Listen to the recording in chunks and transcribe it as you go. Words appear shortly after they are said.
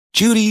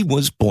Judy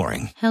was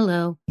boring.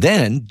 Hello.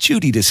 Then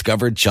Judy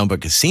discovered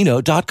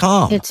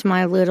ChumbaCasino.com. It's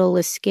my little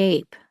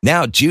escape.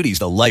 Now Judy's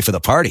the life of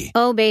the party.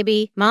 Oh,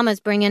 baby, mama's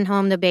bringing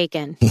home the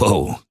bacon.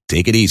 Whoa,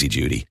 take it easy,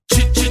 Judy.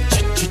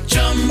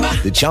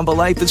 The Chumba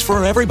life is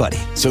for everybody.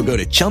 So go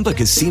to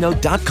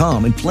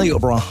ChumbaCasino.com and play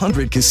over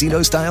 100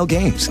 casino-style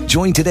games.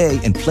 Join today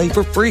and play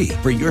for free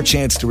for your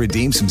chance to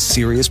redeem some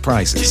serious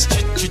prizes.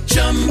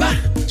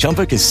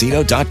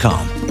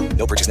 ChumbaCasino.com.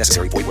 No purchase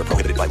necessary. Void where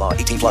prohibited by law.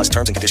 18 plus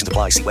terms and conditions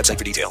apply. See website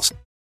for details.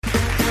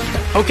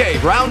 Okay,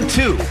 round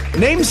two.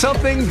 Name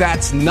something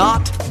that's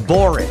not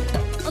boring.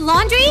 A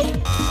laundry?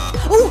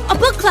 Ooh, a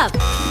book club.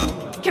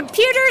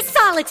 Computer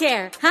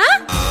solitaire,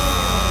 huh?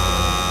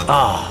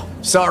 Ah,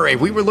 sorry,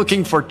 we were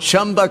looking for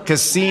Chumba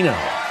Casino.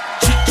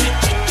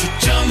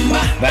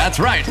 That's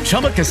right,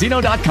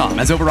 ChumbaCasino.com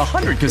has over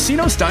 100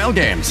 casino-style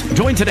games.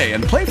 Join today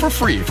and play for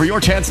free for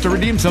your chance to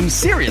redeem some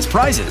serious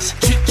prizes.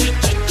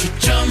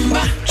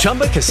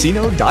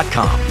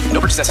 ChumbaCasino.com.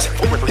 No purchase necessary.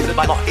 Void where prohibited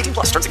by law. 18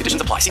 plus terms and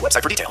conditions apply. See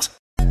website for details.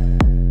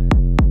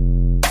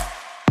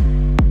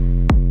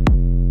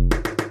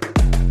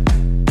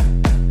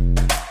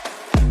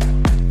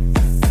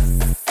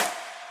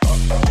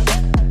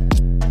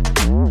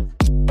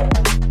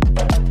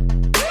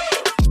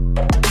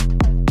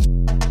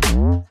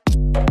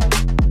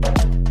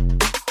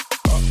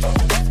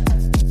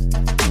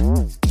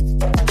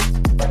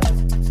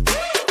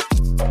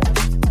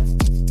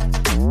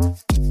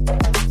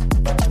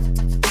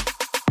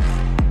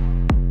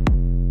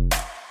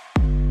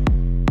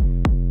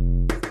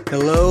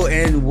 Hello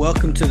and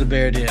welcome to the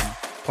Bear Den,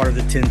 part of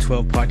the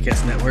 1012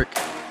 Podcast Network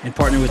and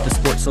partner with the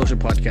Sports Social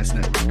Podcast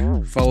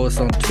Network. Follow us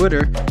on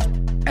Twitter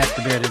at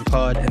the Bear Den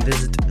Pod and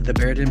visit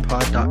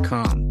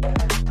thebeardenpod.com.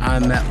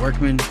 I'm Matt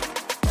Workman,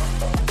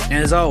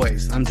 and as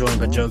always, I'm joined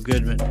by Joe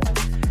Goodman.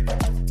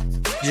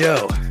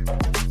 Joe,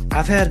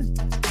 I've had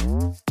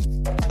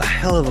a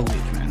hell of a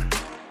week, man.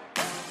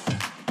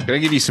 Can I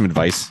give you some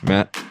advice,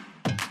 Matt?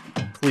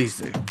 Please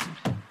do.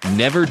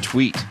 Never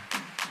tweet.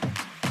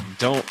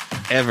 Don't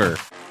ever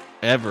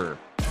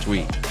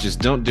tweet.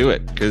 Just don't do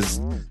it, because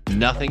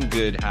nothing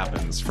good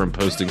happens from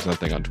posting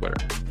something on Twitter.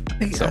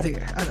 I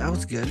think I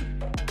was good.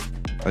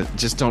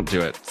 Just don't do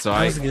it. So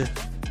I was good.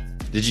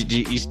 Did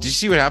you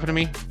see what happened to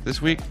me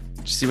this week?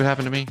 Did you see what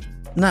happened to me?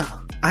 No,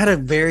 I had a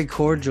very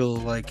cordial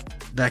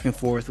back and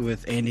forth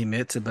with Andy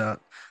Mitz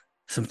about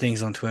some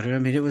things on Twitter. I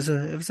mean, it was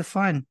a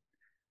fine.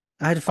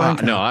 I had a fine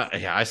time. No,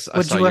 I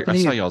saw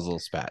y'all's little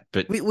spat,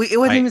 but it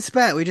wasn't even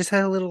spat. We just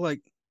had a little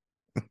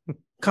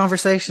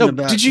conversation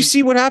about. Did you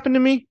see what happened to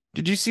me?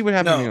 Did you see what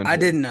happened to me? No, I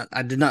did not.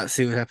 I did not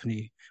see what happened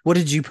to you. What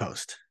did you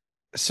post?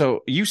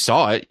 So you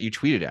saw it. You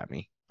tweeted at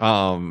me.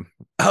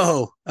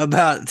 Oh,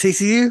 about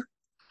TCU?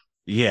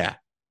 Yeah.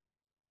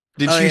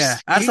 Yeah.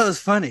 I thought it was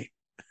funny.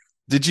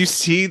 Did you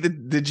see the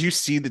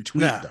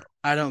tweet? No, though?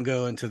 I don't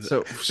go into the.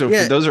 So for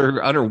those who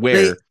are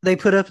unaware, they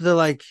put up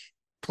the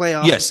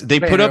playoff. Yes, they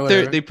put up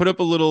they put up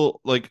a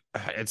little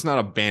it's not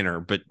a banner,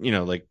 but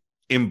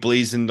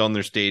emblazoned on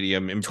their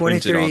stadium,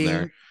 imprinted on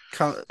there.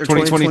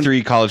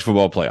 2023 college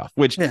football playoff,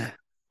 which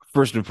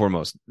first and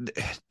foremost,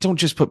 don't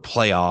just put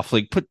playoff,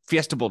 put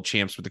Fiesta Bowl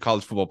champs with the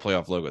college football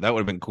playoff logo. That would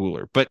have been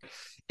cooler. But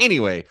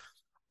anyway,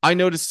 I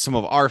noticed some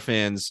of our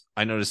fans,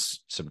 I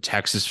noticed some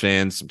Texas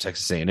fans, some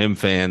Texas A&M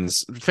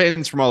fans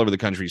from all over the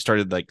country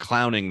started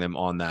clowning them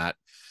on that.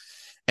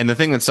 And the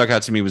thing that stuck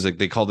out to me was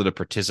they called it a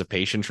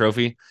participation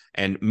trophy.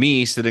 And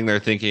me sitting there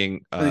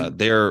thinking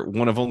they're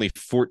one of only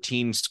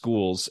 14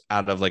 schools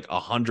out of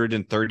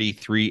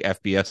 133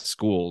 FBS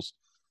schools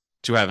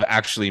to have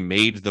actually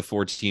made the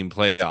 14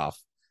 playoff.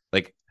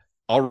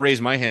 I'll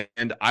raise my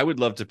hand. I would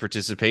love to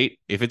participate.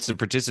 If it's a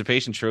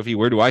participation trophy,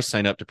 where do I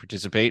sign up to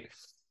participate?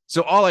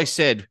 So all I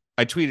said,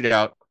 I tweeted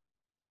out,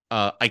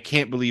 I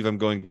can't believe I'm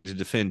going to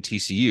defend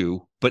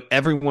TCU, but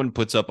everyone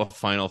puts up a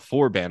Final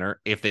Four banner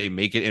if they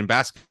make it in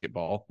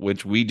basketball,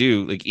 which we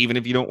do. Even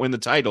if you don't win the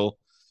title,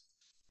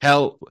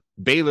 hell,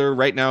 Baylor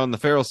right now in the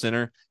Farrell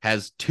Center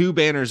has 2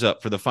 banners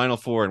up for the Final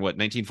Four in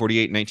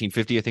 1948 and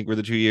 1950, I think were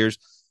the 2 years.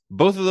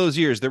 Both of those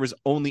years, there was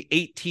only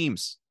 8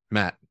 teams,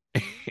 Matt,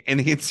 in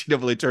the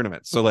NCAA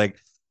tournament. So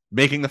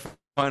making the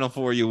Final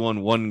Four, you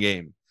won 1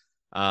 game.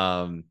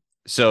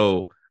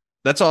 So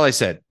that's all I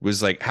said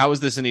was how is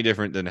this any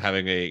different than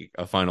having a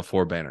Final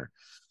Four banner?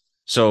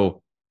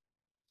 So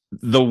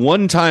the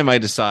one time I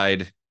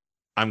decide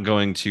I'm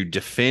going to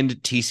defend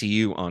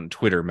TCU on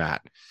Twitter,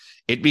 Matt,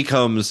 it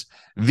becomes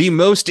the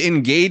most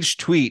engaged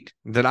tweet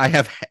that I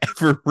have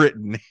ever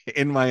written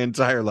in my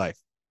entire life.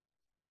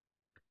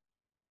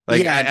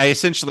 I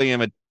essentially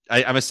am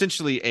I'm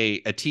essentially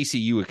a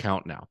TCU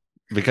account now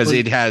because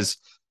it has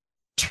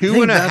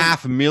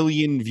 2.5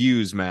 million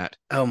views, Matt.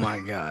 Oh my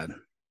God.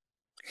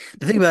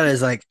 The thing about it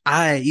is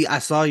I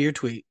saw your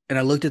tweet and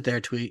I looked at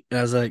their tweet and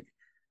I was like,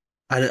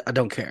 I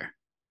don't care.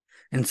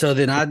 And so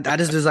then I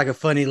just did a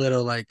funny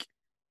little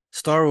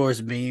Star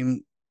Wars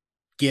meme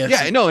gif.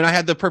 Yeah, no, and I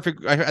had the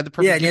perfect you had the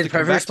perfect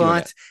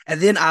response. And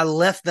then I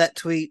left that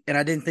tweet and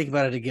I didn't think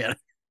about it again.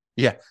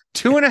 Yeah.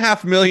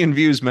 2.5 million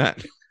views,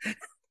 Matt.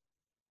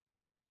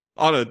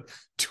 On a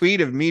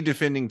tweet of me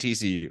defending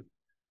TCU.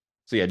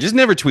 So yeah, just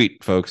never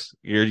tweet, folks.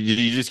 You're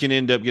just gonna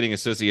end up getting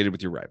associated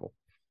with your rival.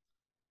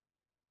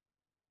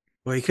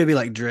 Well, you could be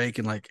like Drake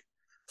and like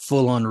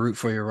full on root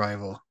for your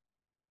rival,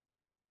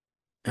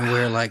 and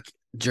wear like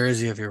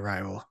jersey of your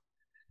rival.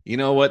 You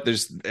know what?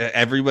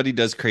 Everybody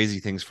does crazy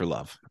things for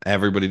love.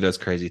 Everybody does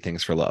crazy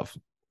things for love.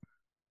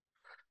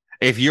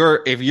 If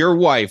your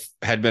wife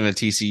had been a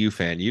TCU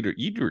fan,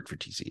 you'd root for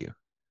TCU.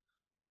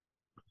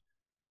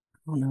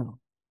 Oh no.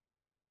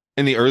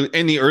 In the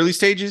early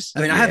stages?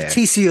 I mean, I have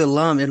TCU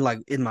alum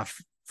in my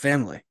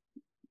family.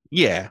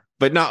 Yeah,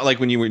 but not like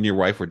when you and your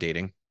wife were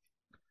dating.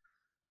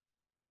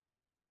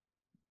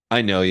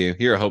 I know you.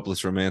 You're a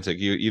hopeless romantic.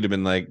 You'd have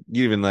been like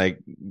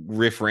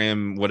riff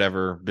ram,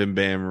 whatever, bim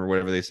bam, or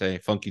whatever they say,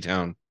 funky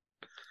town.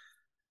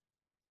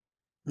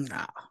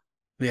 Nah.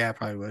 Yeah, I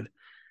probably would.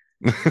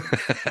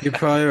 You're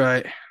probably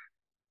right.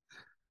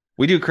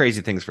 We do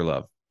crazy things for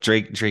love.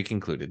 Drake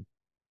included.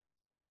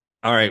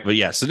 All right, but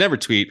yeah, so never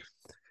tweet.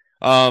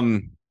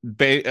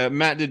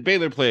 Matt, did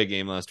Baylor play a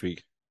game last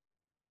week?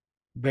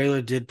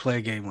 Baylor did play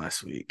a game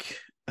last week.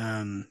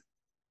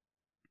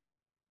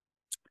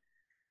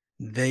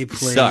 They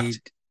played.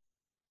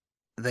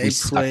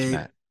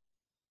 Matt.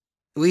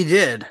 We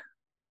did.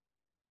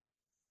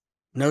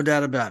 No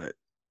doubt about it.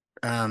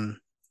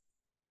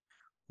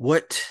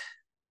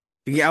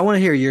 Yeah, I want to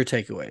hear your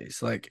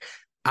takeaways. Like,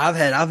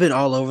 I've been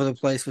all over the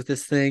place with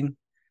this thing.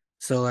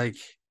 So like,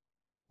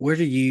 where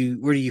do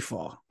you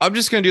fall? I'm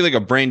just gonna do like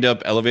a brained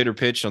up elevator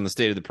pitch on the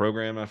state of the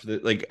program after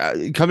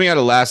the coming out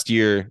of last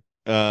year.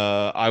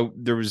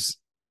 There was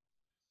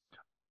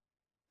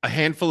a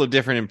handful of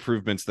different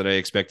improvements that I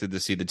expected to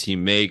see the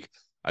team make.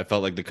 I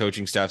felt like the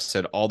coaching staff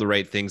said all the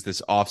right things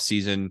this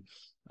offseason.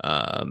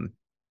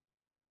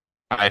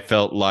 I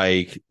felt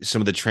like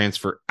some of the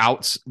transfer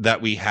outs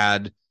that we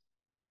had,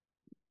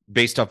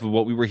 based off of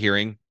what we were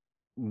hearing,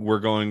 were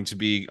going to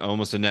be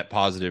almost a net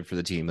positive for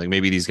the team. Like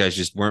maybe these guys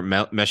just weren't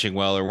meshing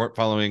well or weren't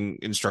following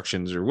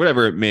instructions or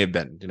whatever it may have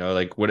been,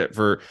 like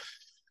whatever.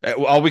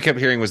 All we kept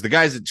hearing was the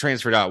guys that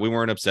transferred out, we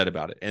weren't upset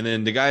about it. And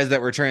then the guys that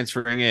were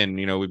transferring in,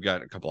 we've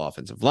got a couple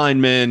offensive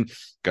linemen,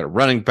 got a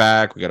running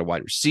back, we got a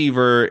wide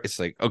receiver. It's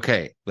like,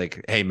 okay,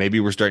 like, hey,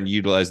 maybe we're starting to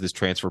utilize this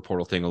transfer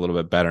portal thing a little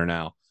bit better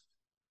now.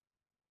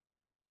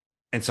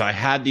 And so I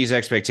had these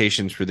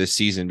expectations for this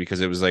season because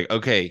it was like,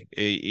 okay,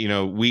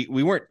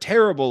 we weren't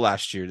terrible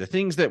last year. The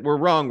things that were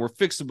wrong were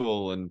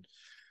fixable. And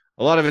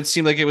a lot of it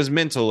seemed like it was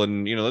mental.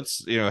 And,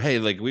 hey,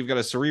 like we've got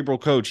a cerebral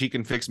coach. He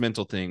can fix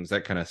mental things,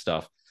 that kind of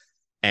stuff.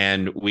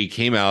 And we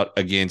came out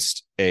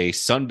against a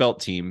Sun Belt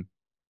team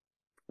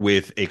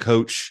with a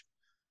coach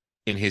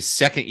in his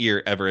second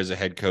year ever as a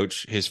head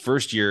coach, his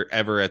first year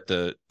ever at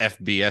the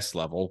FBS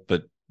level,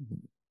 but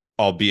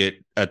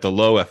albeit at the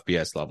low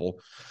FBS level,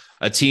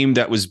 a team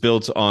that was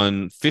built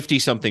on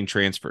 50-something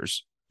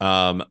transfers,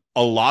 a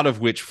lot of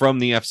which from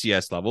the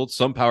FCS level,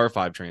 some Power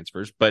 5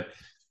 transfers, but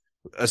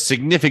a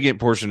significant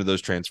portion of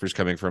those transfers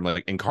coming from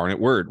like Incarnate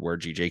Word, where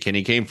G.J.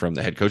 Kinney came from,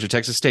 the head coach of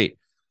Texas State.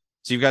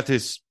 So you've got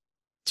this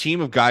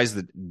team of guys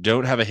that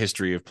don't have a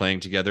history of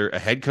playing together, a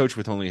head coach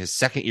with only his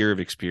second year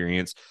of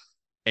experience,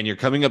 and you're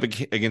coming up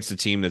against a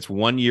team that's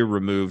 1 year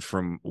removed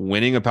from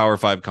winning a Power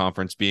 5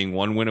 conference, being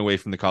one win away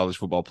from the college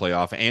football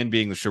playoff, and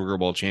being the Sugar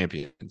Bowl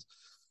champions.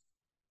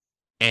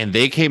 And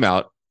they came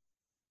out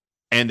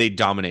and they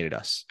dominated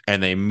us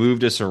and they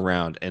moved us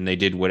around and they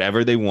did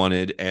whatever they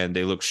wanted, and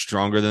they looked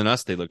stronger than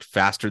us. They looked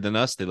faster than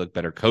us. They looked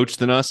better coached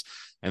than us.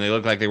 And they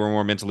looked like they were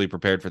more mentally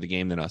prepared for the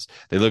game than us.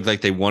 They looked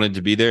like they wanted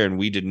to be there, and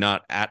we did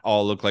not at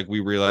all look like we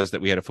realized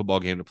that we had a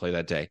football game to play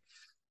that day.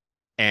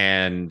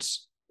 And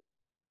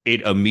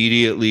it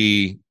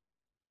immediately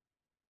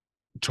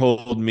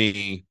told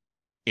me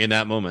in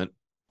that moment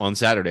on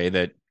Saturday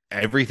that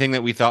everything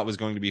that we thought was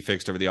going to be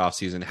fixed over the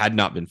offseason had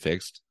not been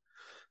fixed.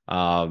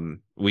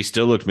 We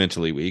still looked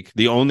mentally weak.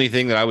 The only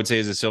thing that I would say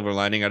is a silver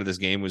lining out of this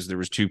game was there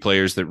was two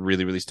players that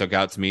really, really stuck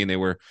out to me, and they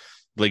were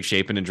Blake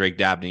Shapen and Drake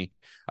Dabney.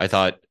 I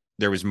thought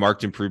there was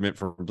marked improvement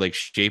for Blake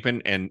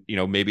Shapen, and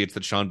maybe it's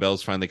that Sean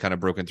Bell's finally kind of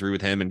broken through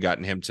with him and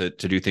gotten him to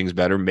do things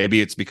better. Maybe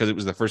it's because it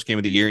was the first game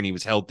of the year and he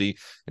was healthy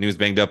and he was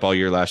banged up all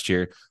year last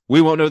year. We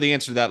won't know the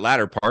answer to that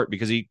latter part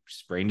because he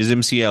sprained his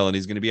MCL and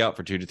he's going to be out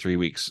for 2 to 3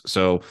 weeks.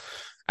 So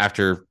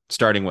after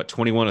starting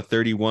 21 of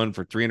 31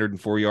 for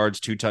 304 yards,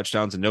 2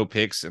 touchdowns and no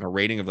picks, and a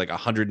rating of like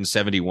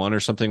 171 or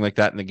something like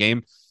that in the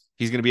game,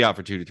 he's going to be out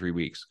for 2 to 3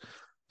 weeks.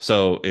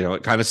 So,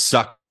 it kind of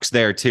sucks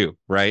there too,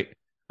 right?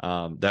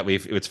 That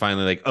it's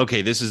finally like,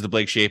 okay, this is the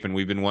Blake Shapen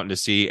we've been wanting to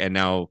see, and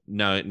now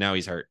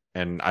he's hurt,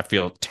 and I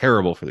feel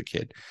terrible for the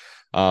kid.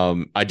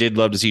 I did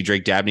love to see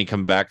Drake Dabney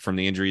come back from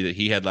the injury that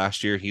he had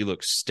last year. He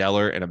looked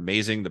stellar and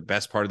amazing, the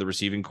best part of the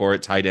receiving core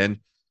at tight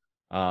end.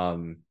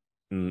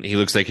 He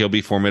looks like he'll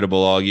be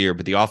formidable all year,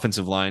 but the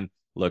offensive line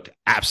looked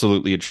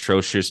absolutely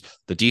atrocious.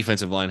 The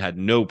defensive line had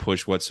no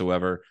push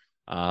whatsoever.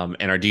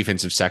 And our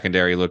defensive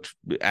secondary looked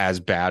as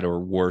bad or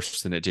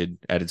worse than it did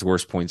at its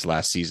worst points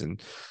last season.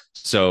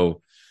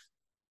 So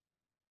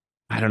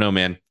I don't know,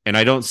 man. And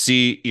I don't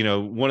see,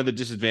 one of the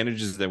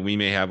disadvantages that we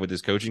may have with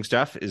this coaching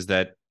staff is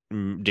that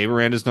Dave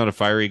Aranda's not a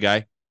fiery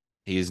guy.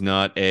 He's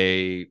not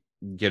a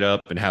get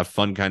up and have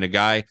fun kind of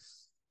guy.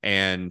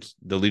 And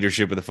the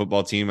leadership of the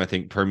football team, I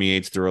think,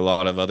 permeates through a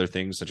lot of other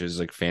things, such as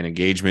like fan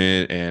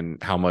engagement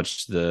and how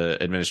much the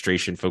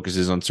administration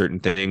focuses on certain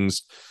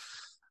things.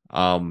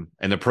 And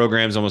the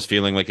program's almost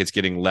feeling like it's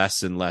getting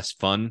less and less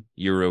fun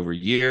year over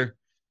year.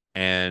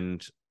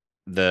 And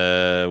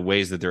the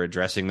ways that they're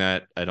addressing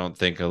that, I don't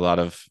think a lot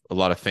of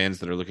fans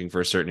that are looking for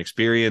a certain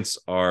experience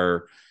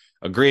are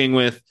agreeing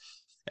with.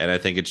 And I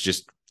think it's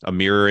just a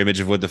mirror image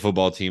of what the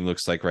football team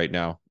looks like right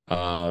now.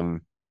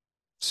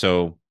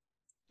 So,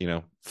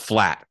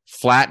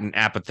 flat and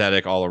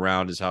apathetic all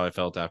around is how I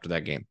felt after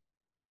that game.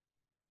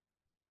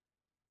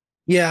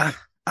 Yeah,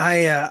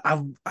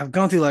 I've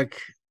gone through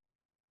like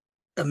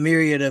a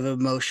myriad of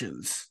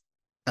emotions.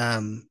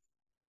 I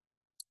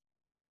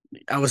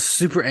was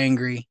super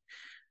angry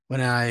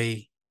when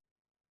I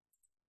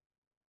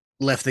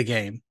left the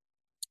game.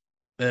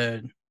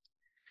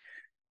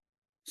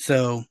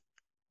 So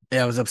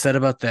yeah, I was upset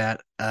about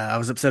that. I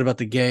was upset about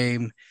the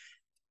game,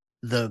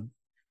 the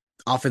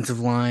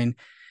offensive line,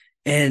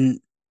 and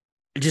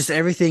just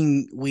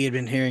everything we had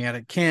been hearing out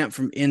of camp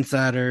from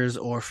insiders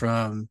or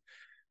from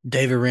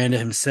Dave Aranda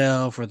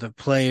himself or the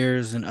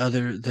players and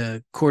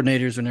the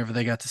coordinators whenever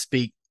they got to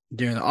speak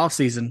during the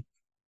offseason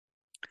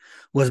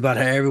was about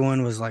how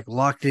everyone was like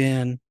locked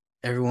in.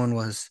 Everyone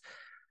was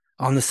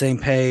on the same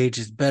page.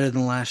 It's better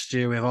than last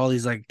year. We have all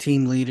these like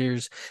team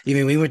leaders.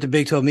 Even we went to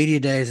Big 12 Media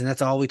Days, and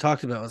that's all we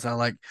talked about was how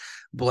like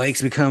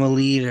Blake's become a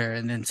leader.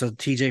 And then so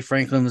TJ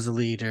Franklin was a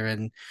leader,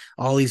 and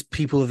all these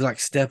people have like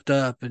stepped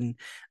up. And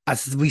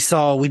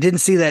we didn't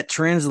see that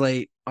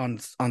translate on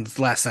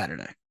last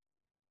Saturday.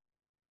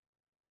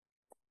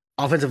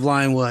 Offensive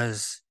line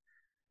was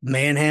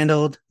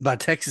manhandled by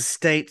Texas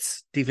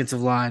State's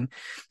defensive line.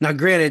 Now,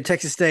 granted,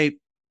 Texas State,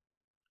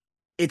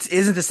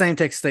 isn't the same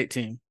Texas State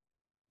team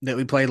that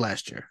we played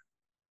last year.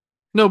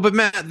 No, but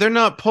Matt, they're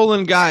not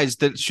pulling guys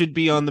that should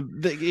be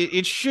on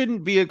it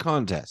shouldn't be a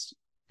contest.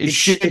 It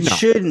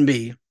shouldn't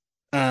be.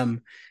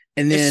 And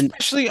then,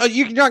 especially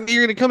you're going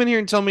to come in here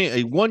and tell me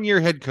a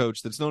 1-year head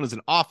coach that's known as an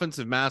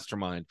offensive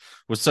mastermind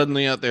was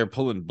suddenly out there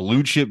pulling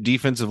blue chip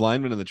defensive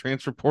linemen in the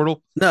transfer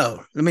portal.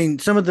 No, I mean,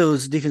 some of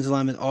those defensive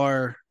linemen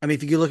are, I mean,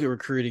 if you look at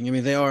recruiting, I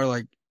mean, they are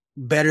like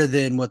better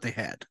than what they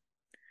had.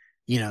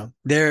 Some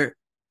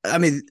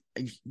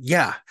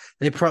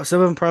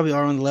of them probably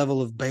are on the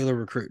level of Baylor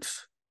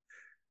recruits,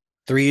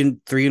 3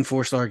 and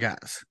 4-star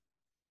guys.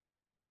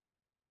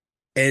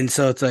 And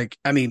so it's like,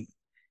 I mean,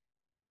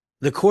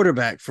 the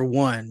quarterback, for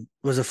one,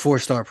 was a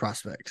 4-star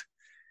prospect.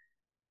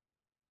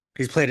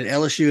 He's played at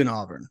LSU and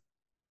Auburn.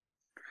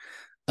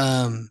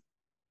 And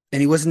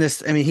he wasn't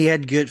this, I mean, he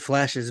had good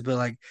flashes, but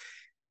like,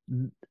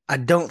 I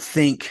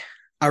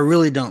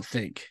really don't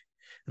think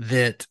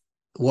that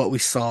what we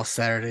saw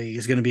Saturday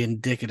is going to be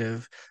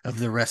indicative of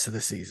the rest of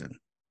the season.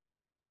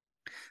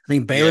 I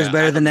think Baylor's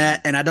better than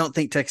that, and I don't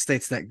think Texas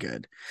State's that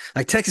good.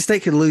 Like, Texas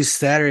State could lose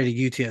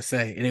Saturday to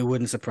UTSA, and it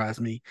wouldn't surprise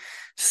me.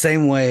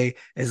 Same way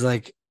as,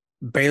 like,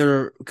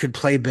 Baylor could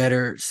play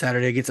better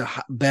Saturday against a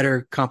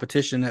better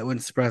competition. That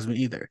wouldn't surprise me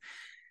either.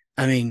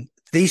 I mean,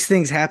 these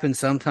things happen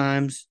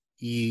sometimes.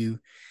 And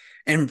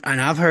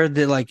I've heard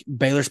that, like,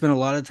 Baylor spent a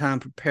lot of time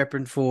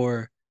preparing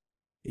for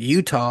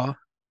Utah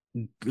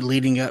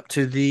leading up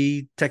to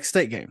the Texas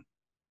State game.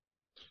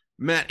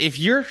 Matt, if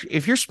you're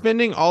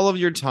spending all of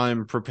your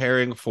time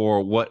preparing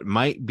for what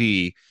might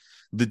be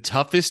the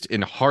toughest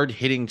and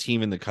hard-hitting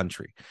team in the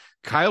country,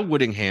 Kyle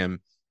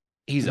Whittingham,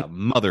 he's a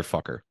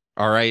motherfucker,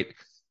 all right?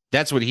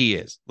 That's what he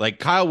is. Like,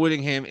 Kyle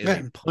Whittingham is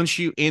a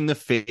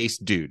punch-you-in-the-face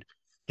dude,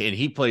 and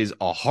he plays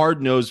a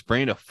hard-nosed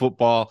brand of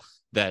football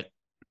that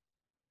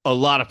a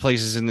lot of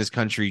places in this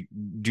country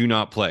do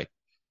not play.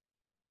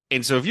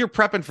 And so if you're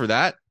prepping for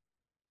that,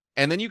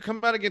 and then you come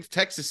out against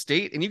Texas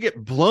State and you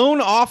get blown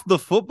off the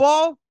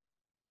football,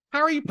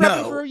 how are you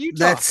prepping for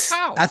Utah?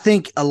 How? I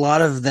think a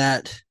lot of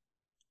that,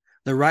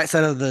 the right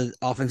side of the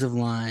offensive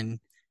line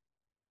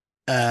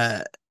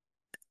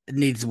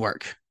needs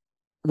work,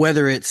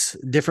 whether it's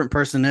different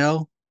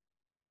personnel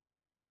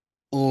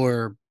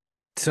or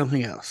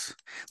something else.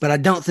 But I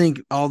don't think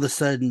all of a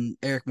sudden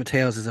Eric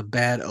Mateos is a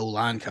bad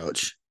O-line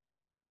coach.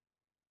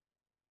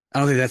 I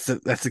don't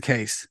think that's the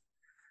case.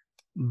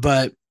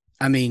 But,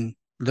 I mean,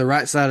 the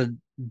right side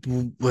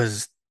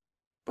was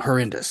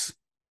horrendous.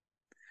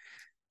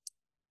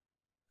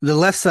 The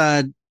left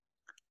side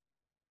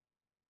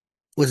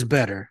was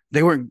better.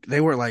 They weren't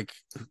like,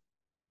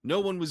 no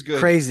one was good.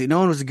 Crazy. No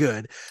one was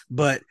good.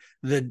 But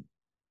you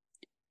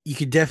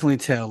could definitely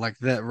tell, like,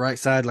 that right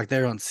side, like,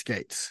 they're on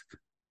skates.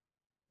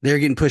 They're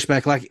getting pushed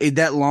back, like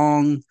that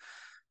long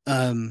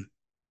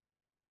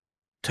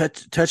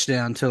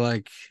touchdown to,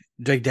 like,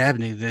 Drake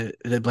Dabney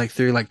that Blake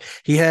threw. Like,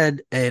 he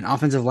had an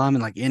offensive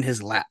lineman, like, in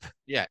his lap.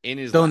 Yeah, in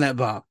his throwing lap. That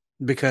ball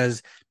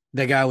because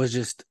that guy was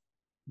just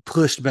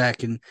pushed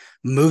back and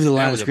moved the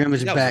line of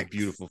scrimmage back. That was a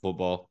beautiful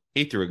football.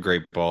 He threw a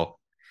great ball.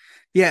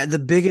 Yeah, the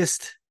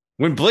biggest.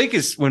 When Blake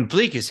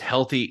is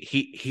healthy,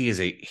 he's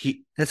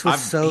That's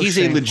what's so he's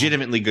shameful. a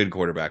legitimately good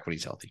quarterback when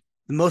he's healthy.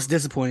 the most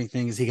disappointing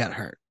thing is he got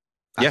hurt.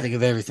 I think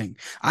of everything.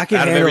 I can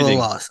handle a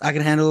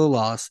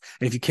loss.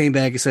 And if you came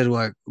back and said,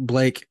 well,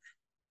 Blake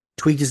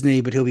tweaked his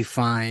knee, but he'll be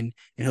fine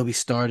and he'll be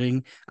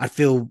starting, I'd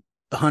feel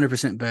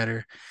 100%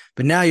 better.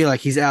 But now you're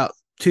like, he's out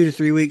 2 to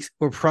 3 weeks.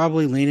 We're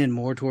probably leaning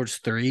more towards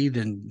 3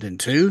 than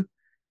 2.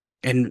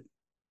 And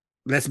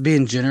that's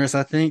being generous,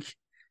 I think.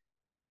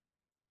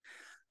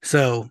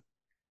 So,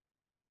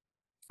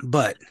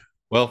 but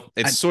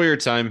it's Sawyer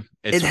time.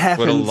 It's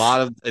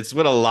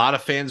what a lot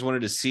of fans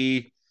wanted to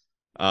see.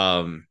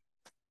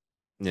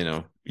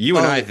 You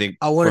and I think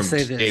I want to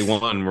say this. Day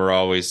one, we're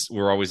always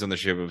on the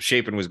ship of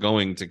Shapen was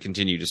going to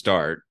continue to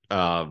start.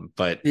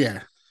 But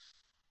yeah,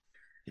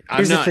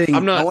 I'm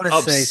not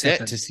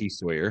upset to see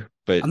Sawyer,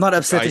 but I'm not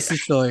upset to see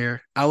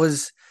Sawyer. I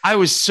was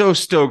so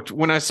stoked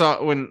when I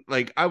saw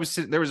I was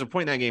sitting. There was a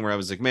point in that game where I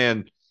was like,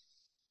 man,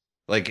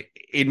 like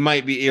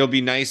it'll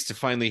be nice to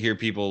finally hear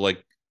people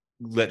like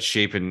let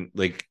Shapen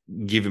like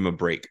give him a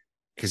break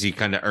because he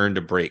kind of earned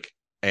a break.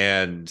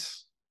 And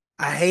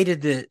I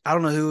hated that. I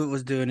don't know who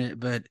was doing it,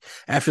 but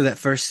after that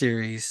first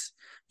series,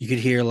 you could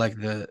hear like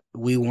the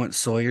 "We want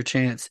Sawyer"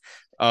 chants.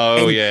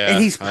 Oh, yeah.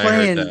 And he's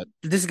playing.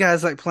 This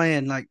guy's like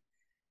playing like.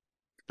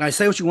 I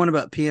say what you want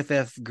about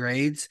PFF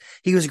grades.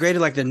 He was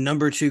graded like the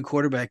number 2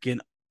 quarterback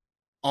in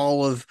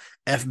all of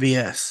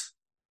FBS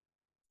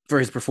for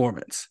his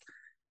performance.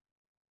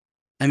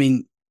 I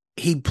mean,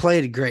 he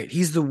played great.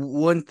 He's the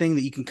one thing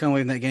that you can come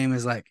away from that game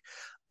is like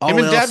him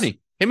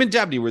and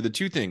Dabney were the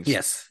two things.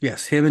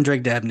 Yes, him and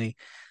Drake Dabney.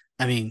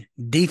 I mean,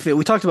 defense.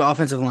 We talked about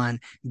offensive line.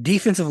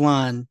 Defensive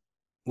line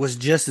was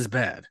just as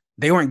bad.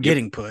 They weren't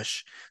getting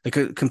push. The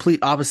complete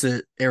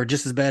opposite, or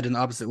just as bad in the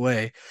opposite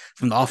way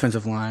from the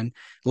offensive line.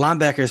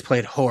 Linebackers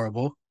played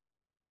horrible.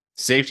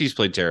 Safeties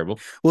played terrible.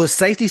 Well,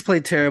 safeties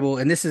played terrible,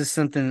 and this is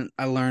something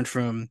I learned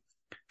from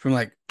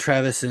like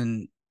Travis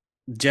and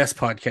Jess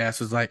podcast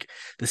was like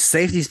the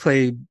safeties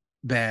played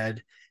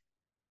bad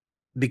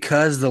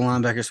because the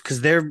linebackers,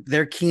 because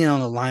they're keen on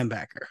the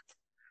linebacker,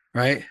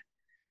 right?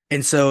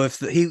 And so if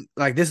this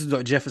is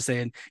what Jeff was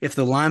saying, if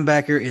the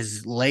linebacker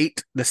is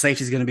late, the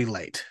safety is going to be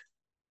late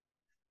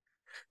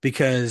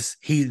because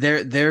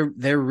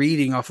they're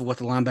reading off of what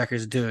the linebacker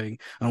is doing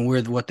on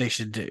what they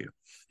should do,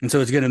 and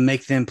so it's going to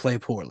make them play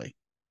poorly.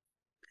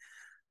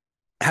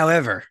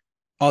 However,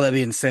 all that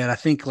being said, I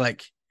think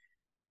like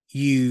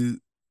you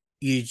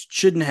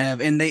shouldn't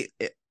have, and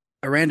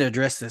Aranda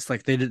addressed this,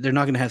 like they're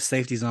not going to have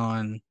safeties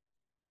on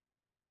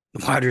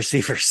wide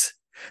receivers.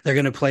 They're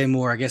going to play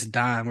more, I guess,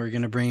 dime. We're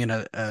going to bring in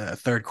a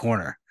third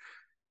corner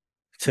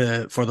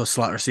for those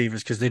slot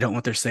receivers because they don't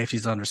want their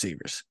safeties on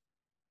receivers.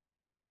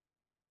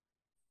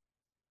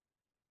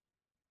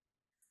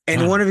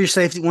 And one of your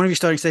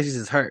starting safeties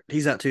is hurt.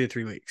 He's out 2 to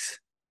 3 weeks.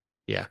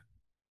 Yeah.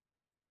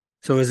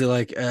 So is it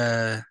like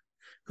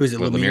who is it?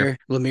 Lemire?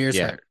 Lemire's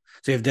hurt.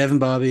 So you have Devin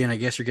Bobby, and I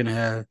guess you're going to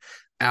have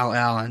Al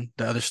Allen.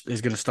 The other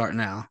is going to start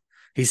now.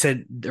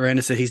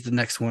 Aranda said he's the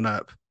next one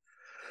up.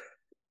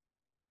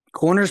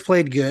 Corners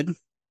played good.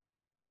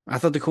 I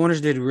thought the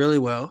corners did really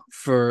well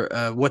for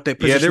what they.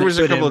 Yeah, there was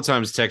a couple of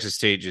times Texas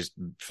State just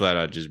flat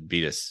out just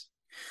beat us.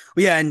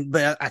 Well, yeah,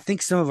 but I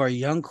think some of our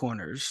young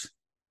corners,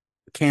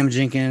 Cam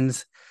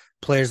Jenkins,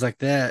 players like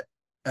that,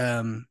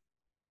 Kevin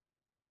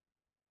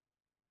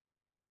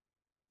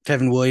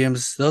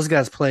Williams, those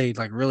guys played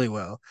like really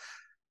well.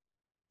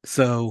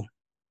 So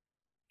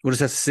we'll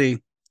just have to see.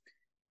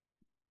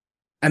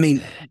 I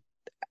mean,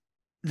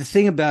 the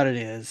thing about it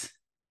is,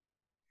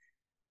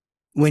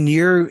 when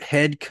your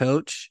head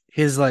coach,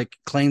 his like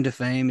claim to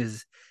fame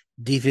is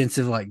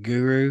defensive like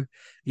guru,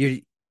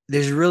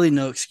 there's really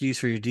no excuse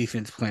for your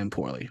defense playing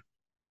poorly.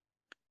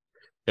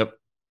 Yep.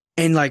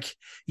 And like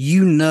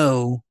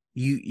you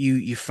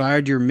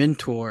fired your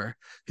mentor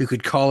who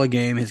could call a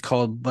game, has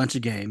called a bunch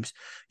of games.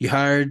 You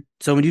hired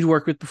someone you'd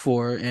worked with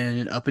before and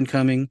an up and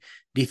coming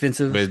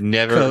defensive but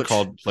never coach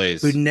called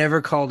plays. Who never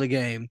called a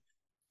game.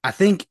 I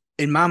think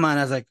in my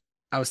mind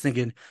I was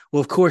thinking,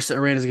 well, of course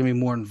Aranda's gonna be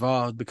more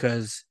involved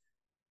because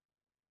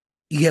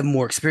you have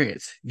more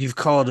experience. You've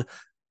called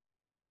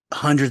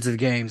hundreds of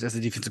games as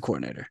a defensive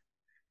coordinator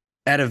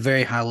at a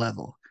very high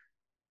level.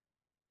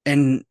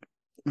 And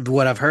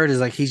what I've heard is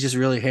like he's just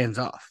really hands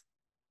off.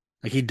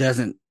 Like he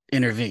doesn't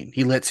intervene.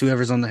 He lets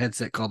whoever's on the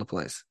headset call the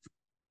plays.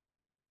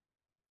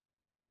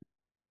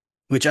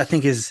 Which I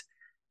think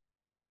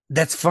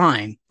that's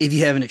fine if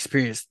you have an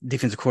experienced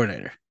defensive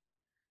coordinator.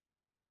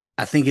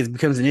 I think it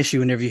becomes an issue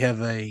whenever you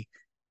have a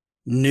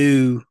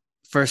new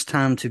first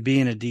time to be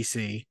in a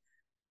DC,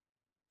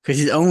 because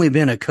he's only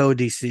been a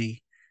co-DC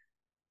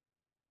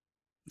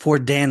for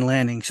Dan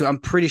Lanning. So I'm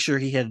pretty sure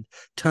he had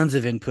tons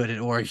of input at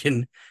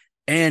Oregon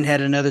and had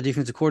another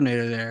defensive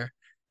coordinator there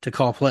to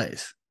call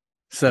plays.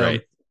 So,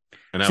 right.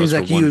 And that was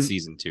for one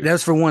season too. That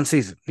was for one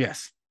season.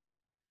 Yes.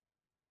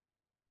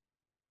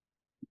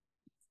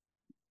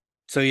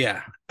 So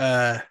yeah.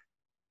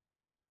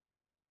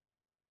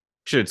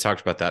 Should have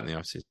talked about that in the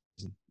offseason.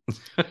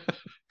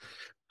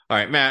 All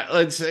right, Matt,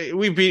 let's say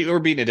we're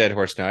beating a dead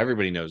horse now.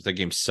 Everybody knows that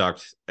game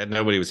sucked and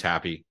nobody was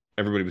happy.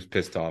 Everybody was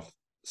pissed off.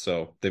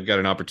 So they've got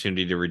an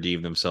opportunity to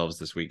redeem themselves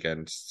this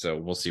weekend. So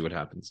we'll see what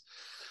happens.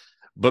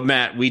 But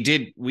Matt, we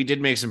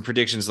did make some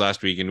predictions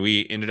last week, and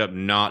we ended up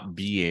not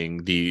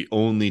being the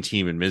only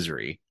team in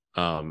misery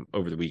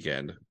over the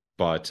weekend.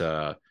 But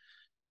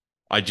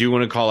I do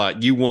want to call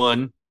out, you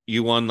won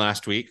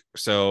last week.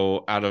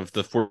 So out of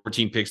the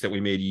 14 picks that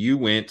we made, you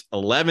went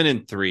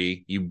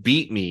 11-3. You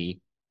beat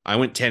me. I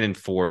went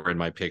 10-4 in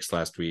my picks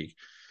last week.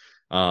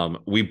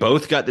 We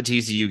both got the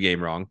TCU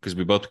game wrong because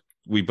we both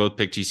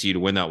picked TCU to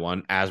win that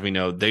one. As we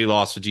know, they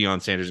lost to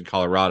Deion Sanders in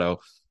Colorado,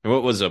 and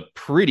what was a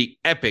pretty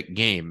epic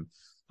game,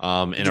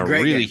 and a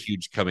really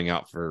huge coming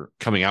out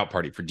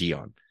party for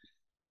Deion.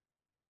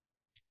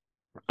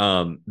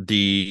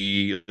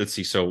 Let's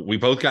see. So we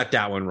both got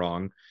that one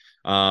wrong.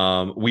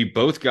 We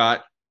both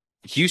got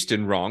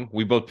Houston wrong.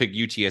 We both picked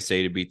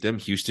UTSA to beat them.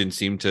 Houston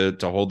seemed to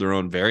hold their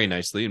own very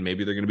nicely, and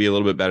maybe they're going to be a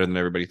little bit better than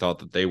everybody thought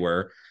that they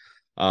were.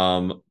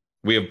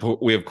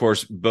 We of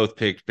course both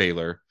picked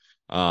Baylor,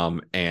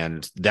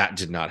 and that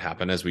did not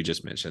happen, as we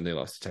just mentioned. They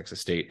lost to Texas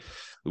State.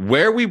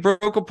 Where we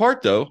broke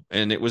apart, though,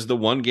 and it was the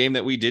one game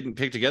that we didn't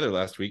pick together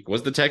last week,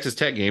 was the Texas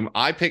Tech game.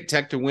 I picked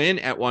Tech to win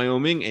at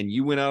Wyoming, and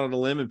you went out on a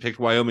limb and picked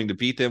Wyoming to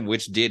beat them,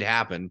 which did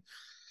happen.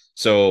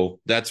 So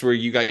that's where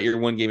you got your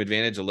one game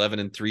advantage,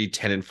 11-3,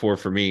 10-4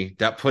 for me.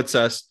 That puts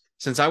us,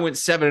 since I went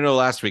 7-0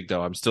 last week,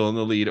 though, I'm still in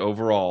the lead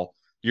overall.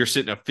 You're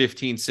sitting at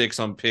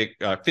 15-6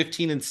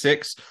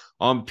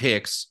 on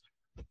picks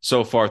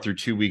so far through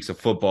 2 weeks of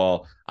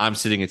football. I'm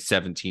sitting at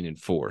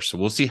 17-4. So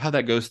we'll see how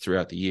that goes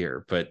throughout the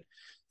year. But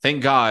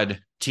thank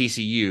God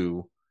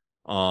TCU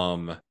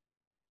and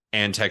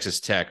Texas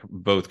Tech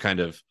both kind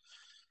of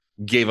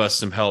gave us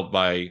some help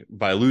by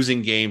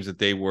losing games that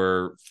they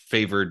were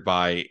favored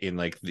by in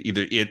like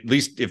either, at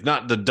least if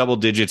not the double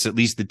digits, at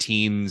least the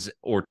teens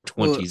or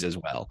 20s as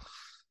well.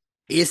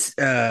 It's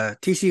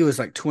TCU was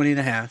like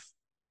 20.5.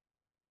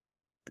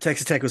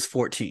 Texas Tech was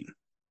 14.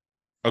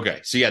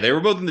 Okay, so yeah, they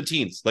were both in the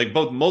teens. Like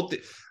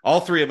all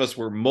three of us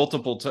were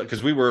multiple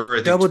because we were, I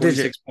think, double 26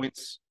 digit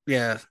points.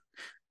 Yeah,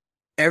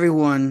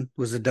 everyone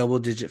was a double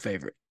digit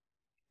favorite.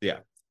 Yeah.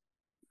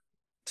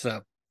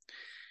 So,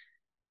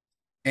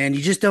 and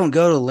you just don't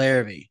go to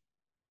Larrabee,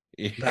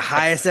 the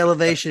highest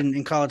elevation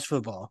in college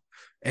football,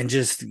 and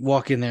just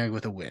walk in there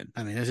with a win.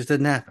 I mean, it just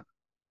doesn't happen.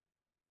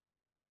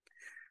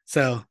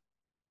 So,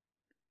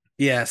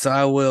 yeah, so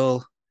I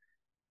will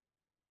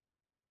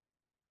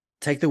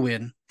take the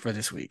win for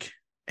this week.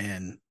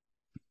 And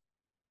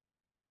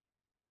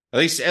at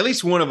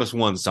least one of us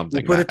won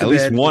something. We'll at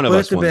least one of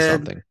us won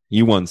something.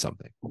 You won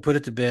something. We'll put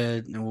it to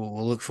bed, and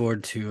we'll look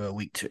forward to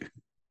week 2.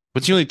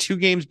 But you're only 2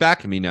 games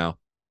back of me now.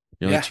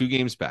 You're only 2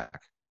 games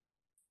back.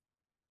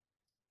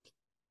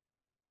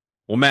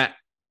 Well, Matt,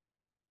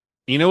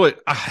 you know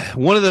what?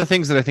 One of the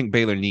things that I think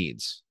Baylor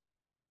needs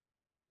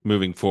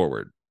moving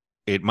forward,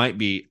 it might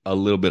be a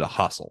little bit of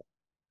hustle.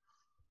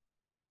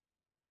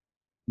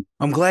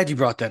 I'm glad you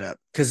brought that up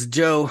because,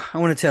 Joe, I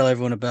want to tell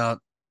everyone about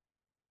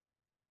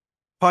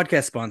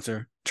podcast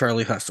sponsor,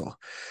 Charlie Hustle.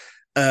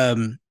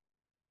 Charlie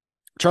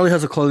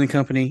Hustle Clothing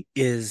Company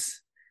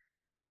is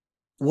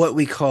what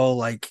we call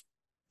like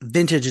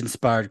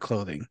vintage-inspired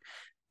clothing.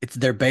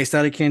 They're based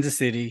out of Kansas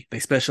City. They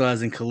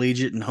specialize in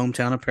collegiate and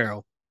hometown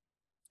apparel.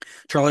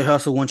 Charlie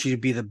Hustle wants you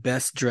to be the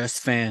best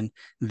dressed fan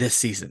this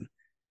season.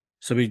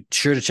 So be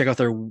sure to check out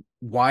their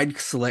wide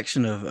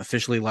selection of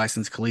officially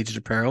licensed collegiate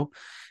apparel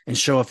and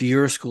show off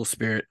your school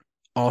spirit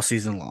all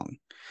season long.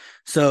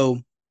 So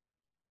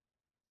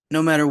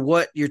no matter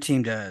what your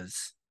team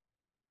does,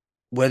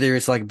 whether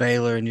it's like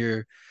Baylor and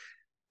you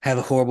have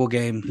a horrible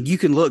game, you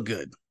can look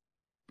good.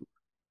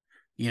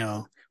 You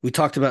know, we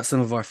talked about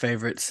some of our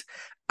favorites.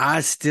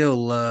 I still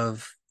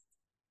love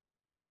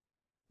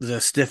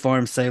the stiff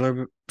arm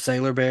Sailor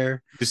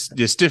Bear.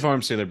 The stiff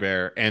arm Sailor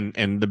Bear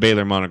and the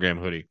Baylor monogram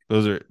hoodie.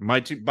 Those are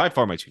by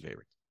far my 2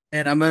 favorites.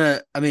 And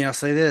I'll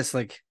say this,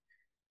 like,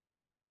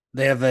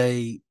 they have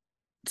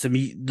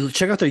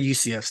check out their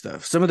UCF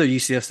stuff. Some of their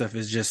UCF stuff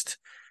is just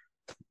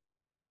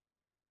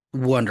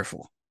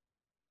wonderful.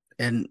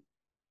 And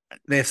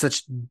they have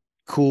such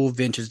cool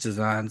vintage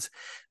designs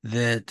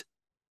that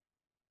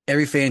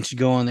every fan should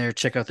go on there,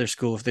 check out their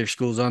school. If their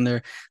school's on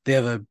there, they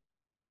have a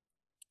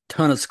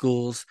ton of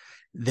schools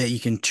that you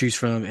can choose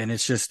from. And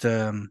it's just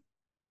some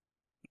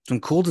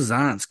cool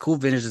designs, cool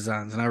vintage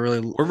designs. And I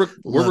really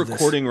we're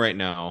recording right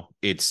now.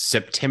 It's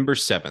September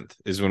 7th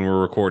is when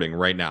we're recording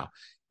right now.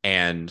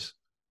 And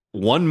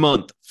 1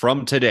 month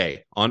from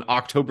today, on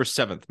October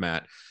 7th,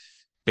 Matt,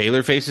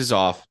 Baylor faces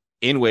off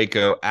in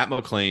Waco at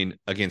McLean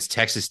against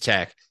Texas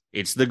Tech.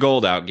 It's the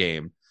gold out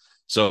game.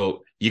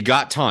 So you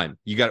got time.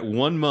 You got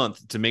 1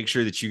 month to make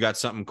sure that you got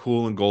something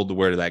cool and gold to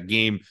wear to that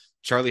game.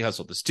 Charlie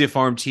Hustle, the stiff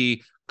arm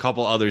tee, a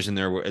couple others in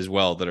there as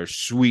well that are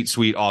sweet,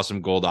 sweet,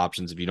 awesome gold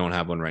options if you don't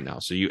have one right now.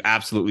 So you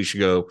absolutely should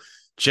go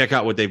check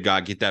out what they've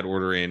got, get that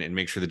order in, and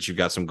make sure that you've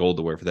got some gold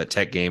to wear for that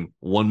Tech game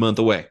 1 month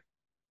away.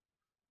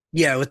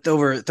 Yeah, with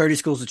over 30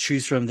 schools to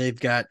choose from, they've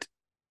got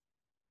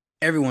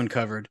everyone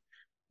covered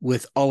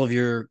with all of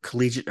your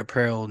collegiate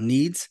apparel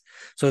needs.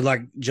 So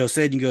like Joe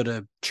said, you can go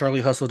to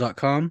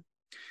charliehustle.com.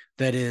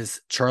 that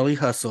is Charlie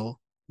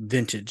Hustle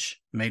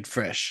Vintage made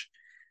fresh.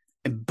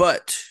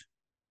 But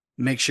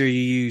make sure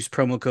you use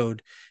promo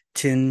code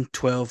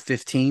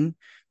 101215.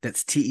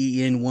 That's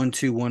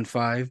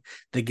TEN1215.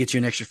 That gets you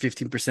an extra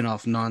 15%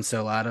 off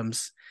non-sale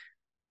items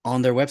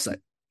on their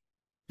website.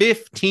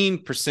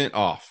 15%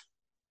 off.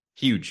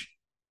 Huge,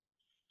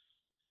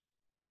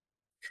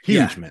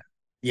 man.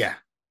 Yeah.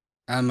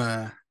 I'm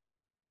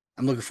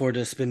looking forward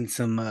to spending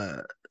some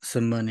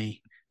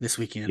money this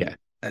weekend. Yeah.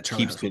 At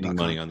Keep spending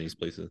money on these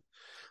places.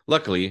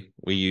 Luckily,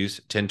 we use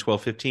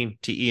 101215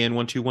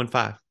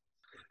 TEN1215.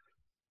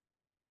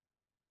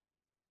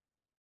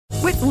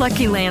 With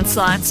Lucky Land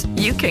Slots,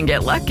 you can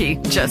get lucky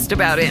just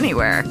about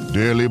anywhere.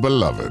 Dearly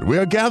beloved, we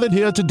are gathered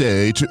here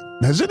today to...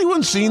 Has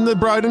anyone seen the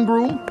bride and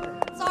groom?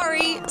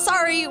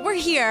 Sorry, we're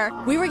here.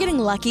 We were getting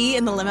lucky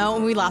in the limo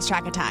and we lost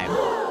track of time.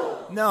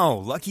 No,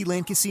 Lucky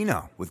Land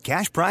Casino, with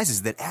cash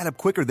prizes that add up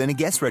quicker than a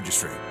guest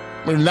registry.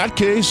 In that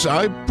case,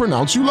 I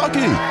pronounce you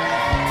lucky.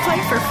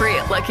 Play for free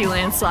at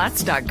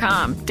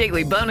LuckyLandSlots.com.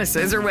 Daily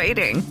bonuses are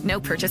waiting. No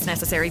purchase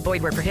necessary.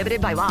 Void where prohibited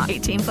by law.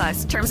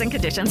 18+. Terms and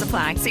conditions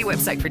apply. See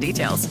website for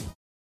details.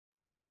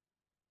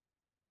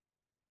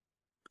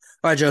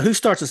 All right, Joe, who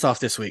starts us off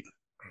this week?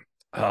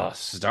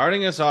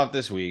 Starting us off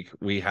this week,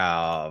 we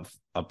have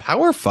a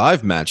Power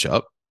 5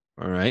 matchup.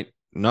 All right.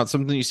 Not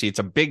something you see. It's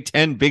a Big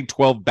 10, Big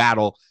 12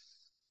 battle.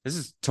 This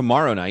is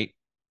tomorrow night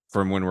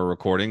from when we're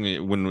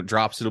recording. When it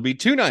drops, it'll be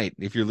tonight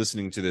if you're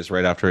listening to this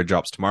right after it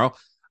drops tomorrow.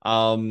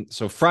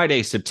 So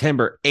Friday,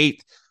 September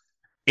 8th,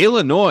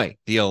 Illinois,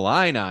 the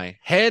Illini,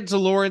 head to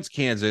Lawrence,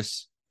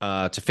 Kansas,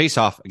 to face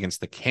off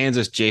against the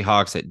Kansas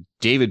Jayhawks at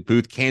David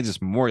Booth,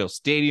 Kansas Memorial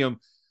Stadium.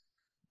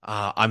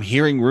 I'm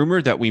hearing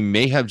rumor that we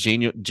may have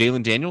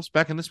Jalen Daniels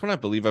back in this one. I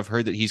believe I've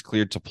heard that he's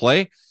cleared to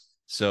play.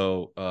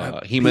 So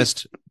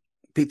missed.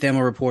 Pete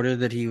Thamel reported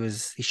that he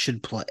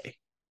should play.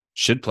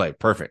 Should play.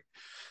 Perfect.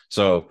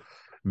 So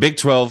Big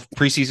 12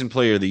 preseason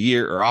player of the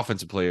year or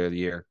offensive player of the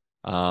year.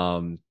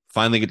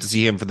 Finally get to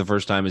see him for the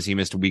first time as he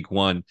missed week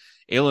 1.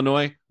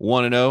 Illinois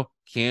 1-0,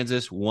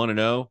 Kansas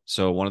 1-0.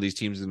 So one of these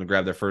teams is going to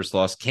grab their first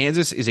loss.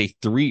 Kansas is a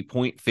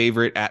 3-point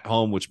favorite at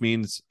home, which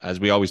means, as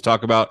we always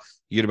talk about,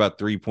 you get about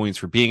 3 points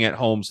for being at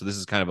home. So this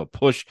is kind of a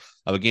push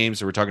of a game.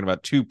 So we're talking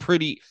about two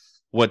pretty,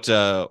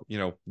 the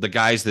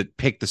guys that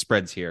pick the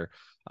spreads here,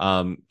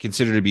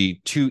 consider to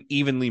be two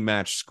evenly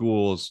matched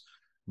schools,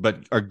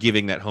 but are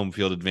giving that home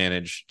field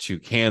advantage to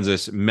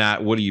Kansas.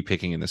 Matt, what are you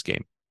picking in this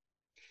game?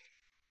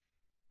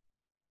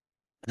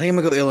 I think I'm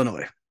going to go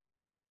Illinois.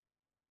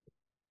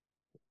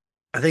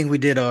 I think we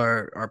did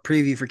our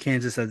preview for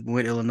Kansas. I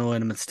went Illinois,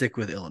 and I'm going to stick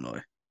with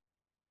Illinois.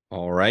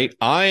 All right.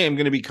 I am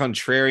going to be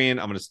contrarian.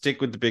 I'm going to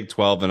stick with the Big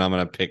 12, and I'm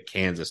going to pick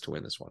Kansas to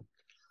win this one.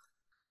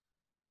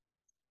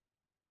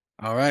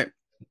 All right.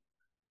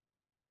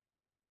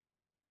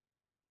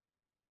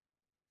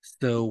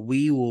 So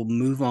we will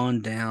move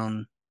on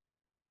down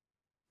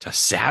to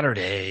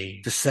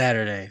Saturday.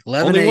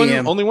 11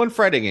 a.m. Only one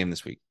Friday game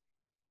this week.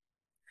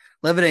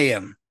 11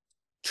 a.m.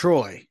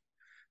 Troy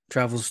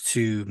travels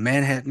to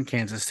Manhattan,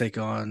 Kansas, take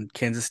on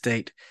Kansas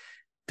State,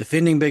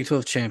 defending Big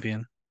 12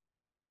 champion,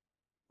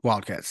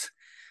 Wildcats.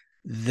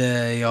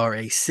 They are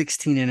a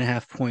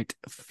 16.5-point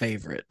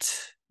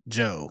favorite.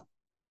 Joe,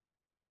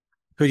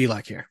 who do you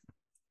like here?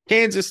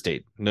 Kansas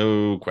State.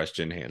 No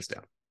question, hands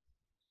down.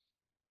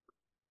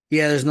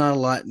 Yeah, there's not a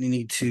lot you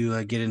need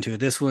to get into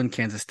this one.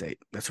 Kansas State.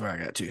 That's where I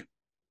got to.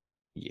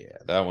 Yeah,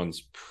 that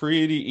one's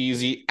pretty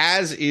easy,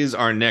 as is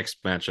our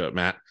next matchup,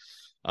 Matt.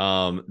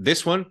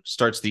 This one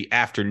starts the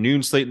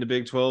afternoon slate in the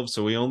Big 12,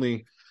 so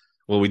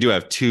we do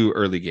have two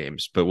early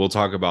games, but we'll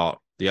talk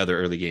about the other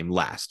early game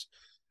last.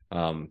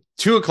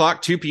 2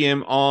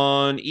 p.m.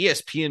 on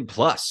ESPN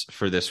Plus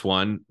for this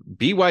one.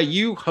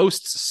 BYU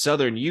hosts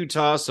Southern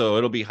Utah, so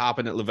it'll be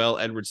hopping at Lavelle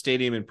Edwards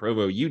Stadium in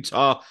Provo,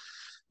 Utah.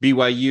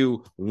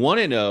 BYU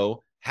 1-0,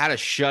 had a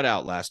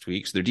shutout last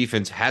week, so their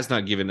defense has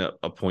not given up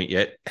a point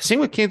yet. Same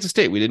with Kansas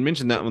State. We didn't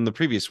mention that on the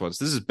previous ones.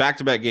 This is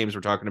back-to-back games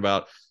we're talking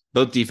about.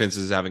 Both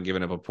defenses haven't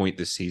given up a point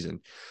this season.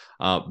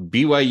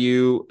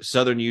 BYU,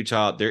 Southern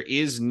Utah, there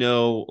is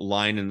no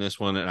line in this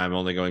one, and I'm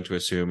only going to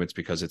assume it's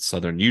because it's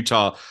Southern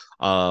Utah.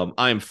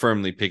 I am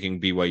firmly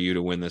picking BYU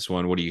to win this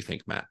one. What do you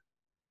think, Matt?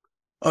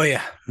 Oh,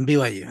 yeah,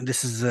 BYU.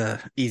 This is an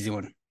easy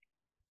one.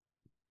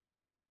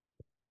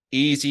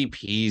 Easy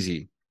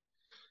peasy.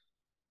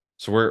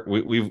 So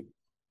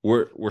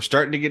we're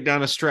starting to get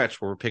down a stretch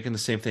where we're picking the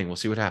same thing. We'll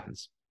see what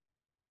happens.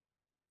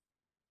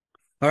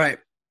 All right.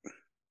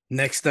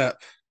 Next up.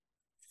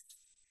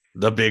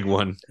 The big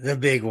one.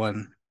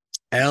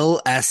 El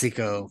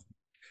Asico,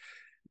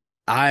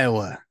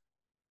 Iowa.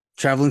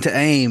 Traveling to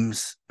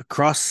Ames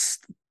across.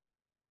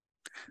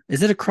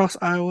 Is it across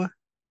Iowa?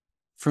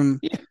 I mean,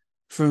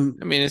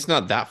 it's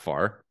not that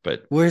far,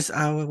 but where's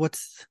Iowa?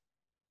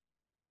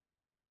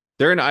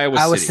 They're in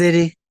Iowa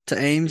City to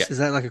Ames. Yeah. Is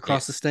that like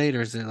across the the state,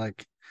 or is it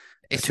like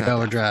it's a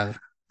 2-hour drive?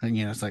 And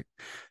it's like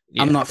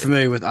I'm not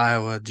familiar with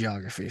Iowa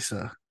geography,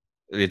 so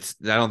I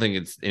don't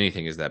think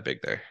anything is that big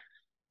there.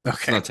 Okay,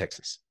 it's not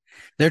Texas.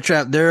 They're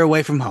trapped. They're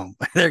away from home.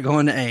 They're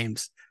going to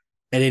Ames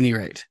at any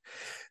rate.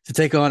 to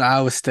take on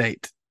Iowa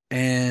State.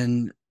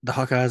 And the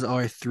Hawkeyes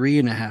are a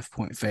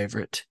 3.5-point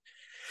favorite.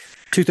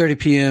 2:30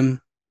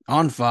 p.m.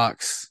 on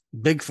Fox,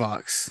 Big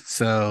Fox.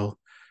 So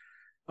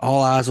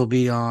all eyes will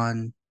be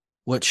on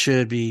what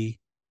should be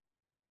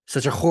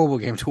such a horrible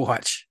game to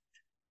watch.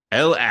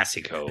 El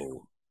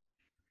Assico.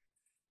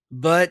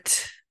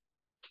 But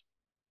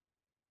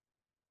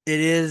it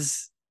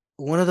is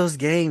one of those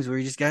games where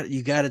you got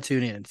to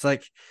tune in. It's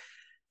like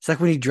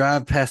when you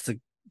drive past a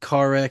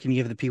car wreck and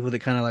you have the people that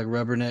kind of like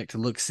rubberneck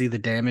to see the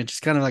damage. It's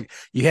kind of like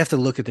you have to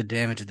look at the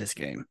damage of this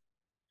game.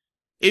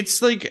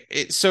 It's like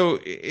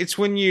it's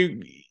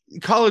when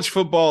college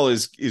football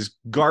is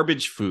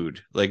garbage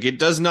food. Like, it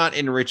does not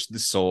enrich the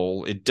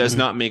soul. It does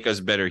not make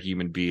us better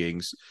human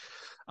beings.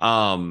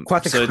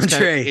 Quite the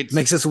contrary. It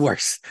makes us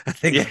worse, I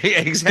think. Yeah,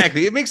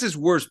 exactly. It makes us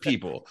worse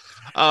people.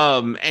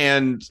 But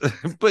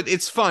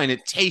it's fine.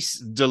 It tastes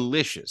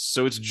delicious.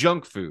 So it's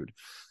junk food.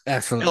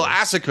 Absolutely. El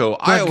Assico,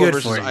 Iowa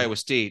versus Iowa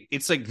State.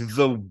 It's like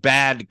the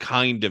bad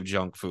kind of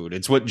junk food.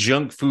 It's what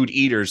junk food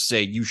eaters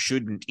say you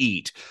shouldn't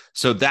eat.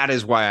 So that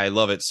is why I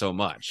love it so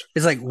much.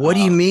 It's like, what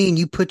do you mean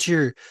you put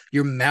your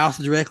mouth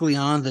directly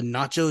on the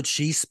nacho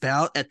cheese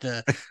spout at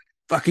the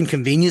fucking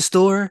convenience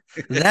store?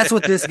 That's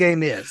what this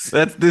game is.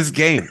 That's this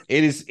game.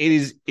 It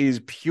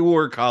is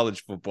pure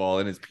college football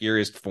in its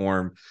purest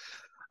form.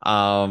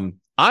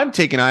 I'm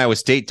taking Iowa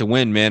State to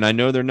win, man. I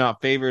know they're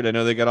not favored. I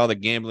know they got all the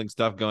gambling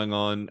stuff going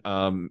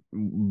on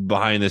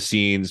behind the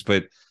scenes,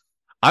 but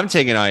I'm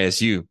taking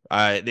ISU.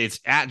 It's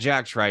at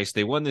Jack Trice.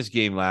 They won this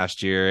game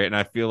last year, and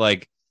I feel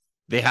like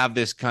they have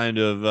this kind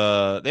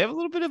of they have a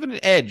little bit of an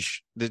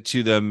edge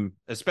to them,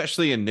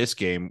 especially in this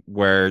game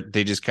where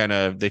they just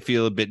they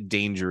feel a bit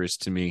dangerous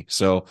to me.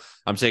 So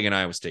I'm taking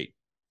Iowa State.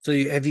 So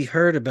have you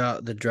heard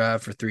about the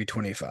drive for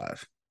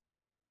 325?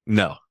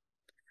 No.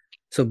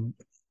 So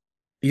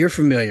you're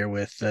familiar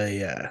with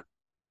the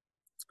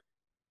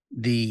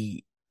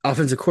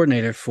offensive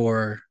coordinator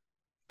for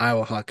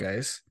Iowa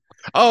Hawkeyes.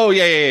 Oh,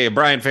 yeah.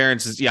 Brian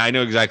Ferentz is, I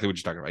know exactly what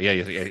you're talking about.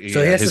 Yeah. So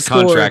he has his to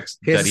score, contract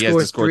that he has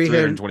to score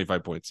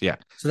 325 points. Yeah.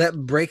 So that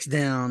breaks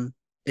down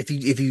if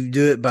you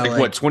do it by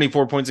what,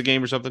 24 points a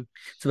game or something?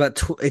 It's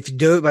about if you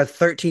do it by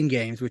 13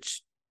 games,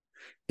 which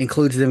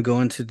includes them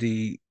going to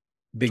the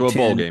Big Ten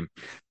bowl game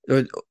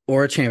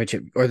or a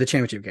championship or the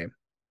championship game.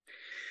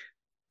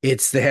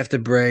 They have to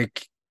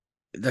break.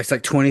 That's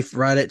like 20,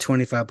 right at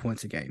 25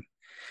 points a game.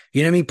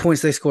 You know how many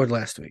points they scored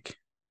last week?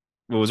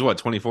 It was what,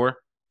 24?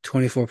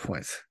 24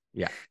 points.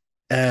 Yeah.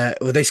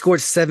 Well, they scored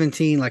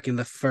 17 like in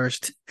the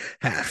first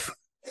half.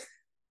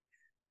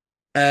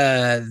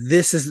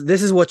 This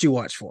is what you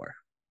watch for.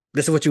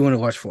 This is what you want to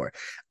watch for.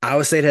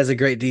 Iowa State has a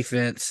great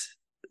defense.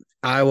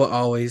 Iowa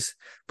always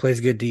plays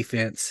good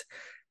defense.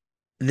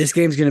 This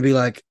game's going to be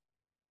like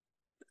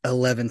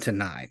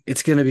 11-9.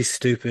 It's going to be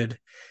stupid,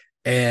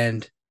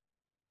 and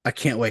I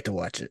can't wait to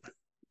watch it.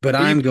 But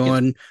I'm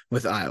going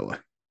with Iowa.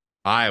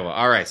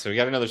 All right, so we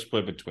got another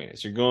split between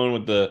us. You're going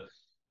with the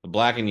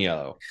black and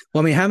yellow.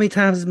 Well, I mean, how many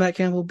times has Matt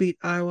Campbell beat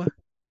Iowa?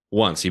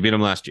 Once. He beat him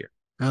last year.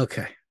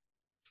 Okay.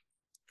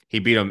 He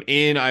beat him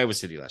in Iowa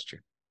City last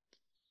year.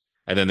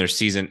 And then their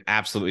season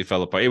absolutely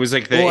fell apart. It was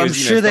like I'm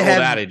sure they have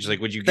old adage.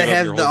 Like, would you give they up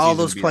have your whole all season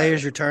those to beat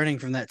players Iowa? returning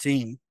from that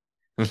team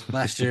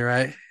last year,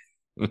 right?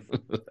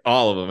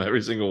 All of them,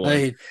 every single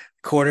one.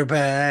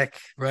 Quarterback,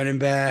 running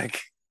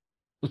back.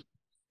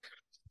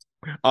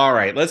 All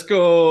right, let's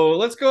go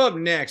up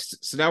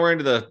next. So now we're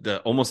into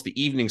the almost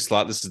the evening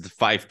slot. This is the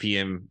 5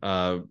 p.m.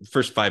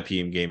 First 5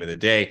 p.m. game of the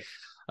day.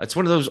 It's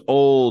one of those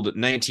old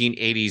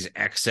 1980s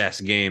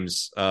excess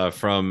games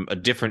from a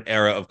different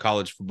era of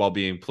college football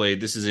being played.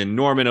 This is in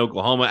Norman,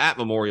 Oklahoma at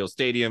Memorial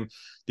Stadium.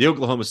 The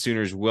Oklahoma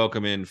Sooners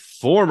welcome in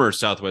former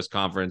Southwest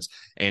Conference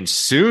and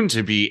soon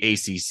to be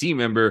ACC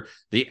member,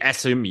 the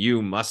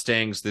SMU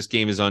Mustangs. This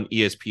game is on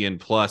ESPN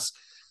Plus.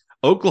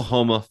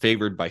 Oklahoma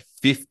favored by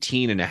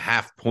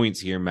 15.5 points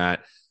here,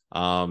 Matt.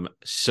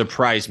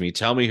 Surprise me.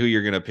 Tell me who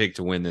you're going to pick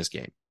to win this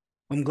game.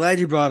 I'm glad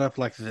you brought up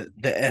like the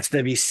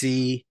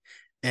SWC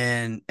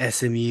and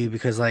SMU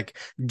because like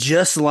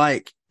just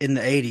like in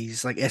the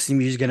 80s, like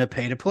SMU is going to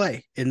pay to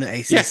play in the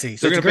ACC. Yeah, so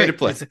they're going to pay to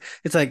play.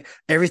 It's like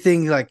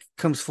everything like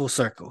comes full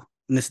circle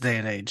in this day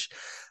and age.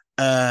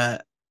 I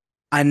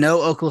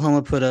know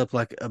Oklahoma put up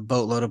like a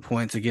boatload of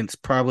points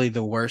against probably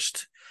the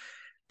worst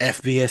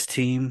FBS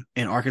team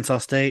in Arkansas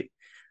State.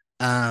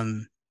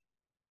 I'm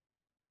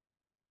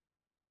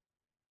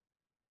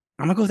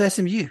gonna go with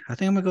SMU. I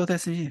think I'm gonna go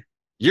with SMU.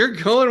 You're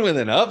going with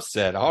an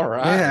upset. All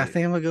right. Yeah, I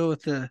think I'm gonna go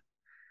with the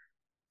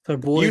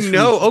boys.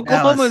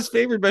 Oklahoma is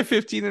favored by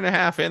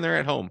 15.5 and they're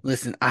at home.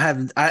 Listen,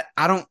 I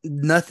don't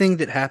nothing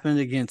that happened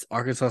against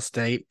Arkansas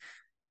State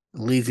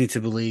leads me to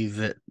believe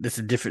that it's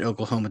a different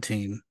Oklahoma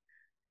team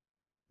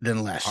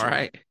than last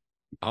year.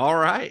 All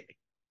right,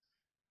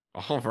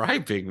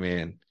 big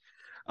man.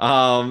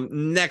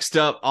 Next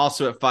up,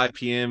 also at 5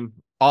 p.m.,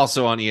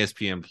 also on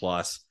ESPN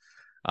Plus,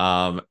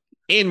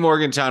 in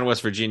Morgantown,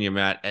 West Virginia,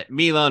 Matt, at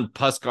Milan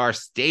Puskar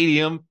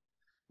Stadium,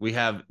 we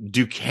have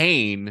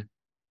Duquesne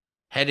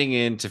heading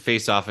in to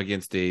face off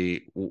against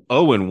a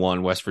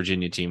 0-1 West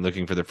Virginia team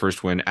looking for their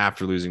first win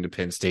after losing to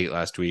Penn State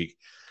last week.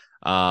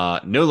 No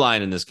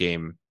line in this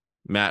game.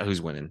 Matt,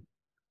 who's winning?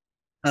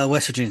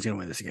 West Virginia's going to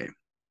win this game.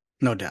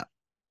 No doubt.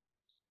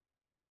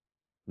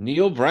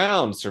 Neil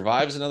Brown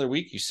survives another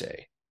week, you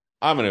say?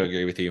 I'm going to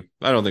agree with you.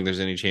 I don't think there's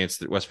any chance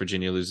that West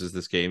Virginia loses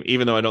this game,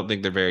 even though I don't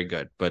think they're very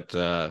good. But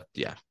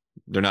yeah,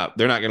 they're not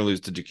going to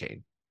lose to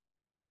Duquesne.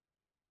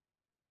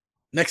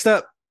 Next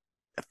up,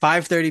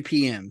 5:30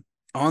 p.m.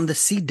 on the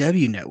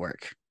CW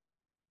network,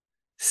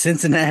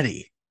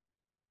 Cincinnati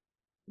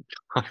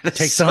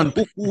takes on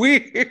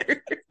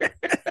weird.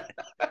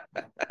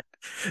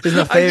 It's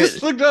my favorite. I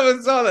just looked up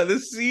and saw that the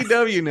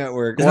CW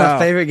network. It's my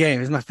favorite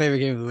game. It's my favorite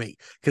game of the week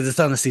because it's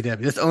on the CW.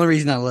 That's the only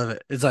reason I love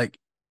it. It's like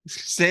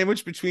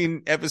sandwiched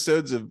between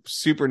episodes of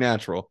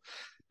Supernatural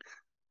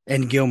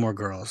and Gilmore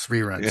Girls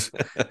reruns.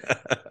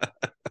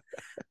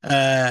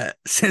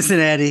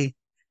 Cincinnati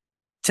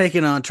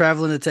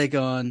traveling to take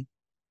on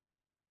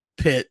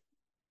Pitt.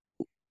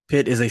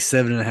 Pitt is a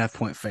 7.5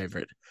 point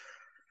favorite.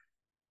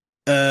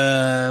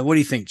 What do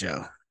you think,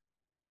 Joe?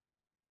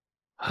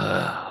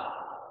 I'm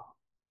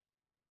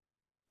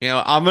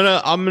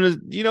gonna.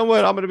 You know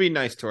what? I'm gonna be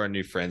nice to our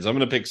new friends. I'm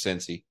gonna pick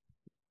Cincy.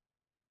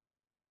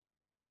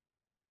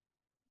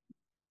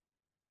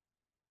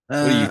 What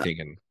are you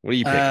thinking? What are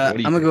you picking?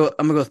 I'm gonna go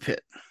with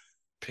Pitt.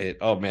 Pitt.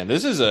 Oh man,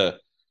 this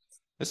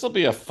will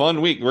be a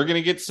fun week. We're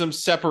gonna get some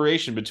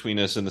separation between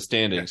us in the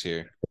standings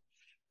here,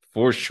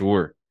 for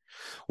sure.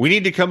 We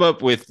need to come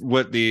up with we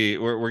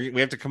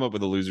have to come up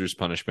with a loser's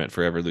punishment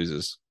for whoever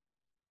loses.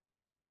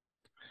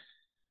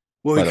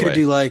 Well, we could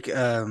do like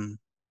you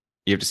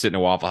have to sit in a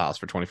Waffle House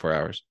for 24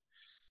 hours.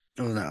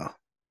 Oh no!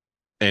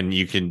 And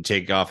you can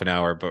take off an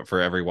hour, but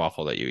for every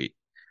waffle that you eat.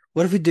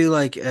 What if we do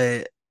like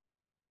the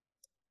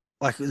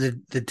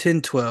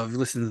 10-12? You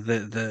listen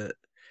to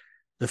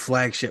the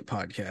flagship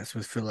podcast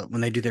with Philip when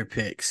they do their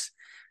picks.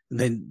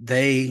 Then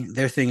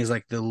their thing is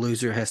like the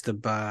loser has to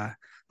buy.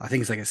 I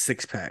think it's like a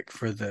 6-pack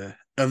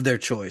of their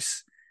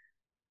choice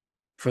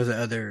for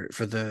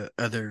the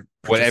other.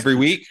 What, every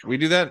week we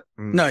do that?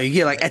 No, you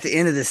get like at the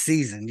end of the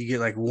season, you get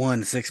like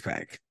one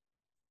 6-pack.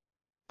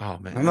 Oh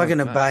man, I'm not going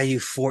to buy you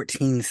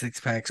 14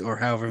 6-packs or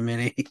however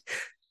many.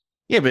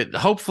 Yeah, but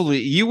hopefully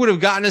you would have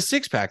gotten a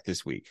 6-pack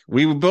this week.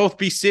 We would both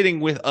be sitting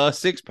with a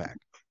 6-pack.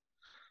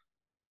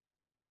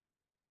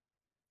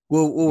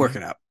 We'll work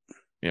it out.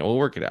 Yeah, we'll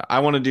work it out.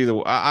 I want to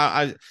do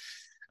I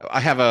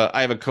have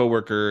a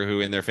coworker who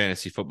in their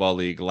fantasy football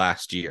league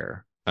last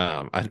year.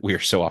 We are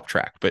so off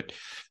track, but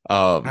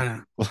I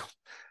forgot.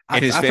 I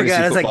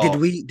was like,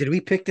 did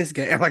we pick this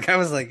game? Like I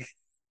was like,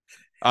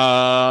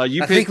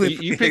 you picked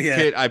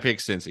Pitt, I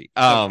picked Cincy.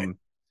 Okay.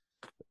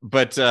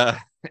 But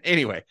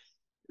anyway,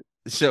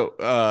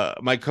 so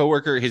my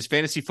coworker, his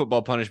fantasy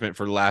football punishment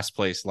for last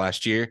place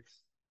last year,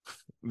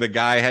 the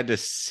guy had to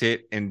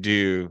sit and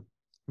do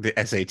the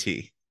SAT.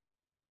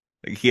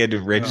 Like he had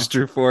to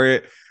register for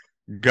it,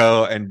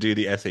 go and do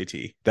the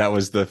SAT. That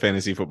was the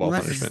fantasy football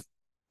punishment.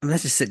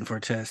 That's just sitting for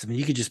a test. I mean,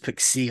 you could just pick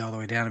C all the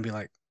way down and be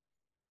like,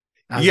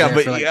 yeah,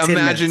 but like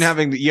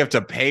imagine you have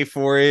to pay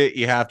for it.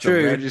 You have to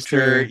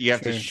register. You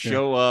have to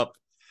show up.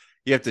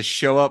 You have to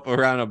show up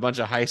around a bunch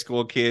of high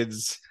school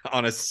kids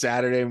on a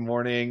Saturday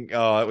morning.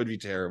 Oh, it would be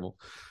terrible.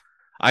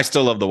 I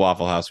still love the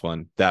Waffle House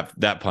one.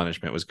 That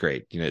punishment was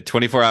great.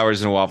 24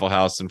 hours in a Waffle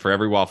House, and for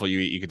every waffle you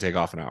eat, you could take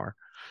off an hour.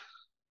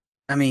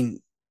 I mean,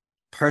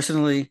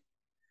 personally,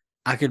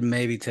 I could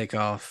maybe take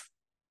off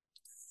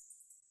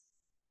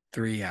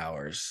 3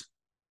 hours.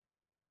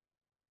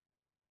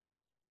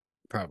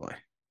 Probably.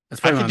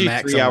 I could do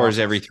 3 hours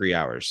every 3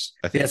 hours.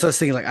 I think. Yeah, so I was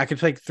thinking like I could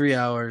take 3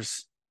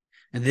 hours,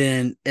 and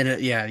then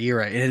yeah, you're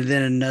right, and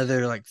then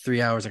another like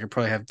 3 hours. I could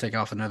probably have to take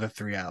off another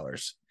 3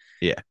 hours.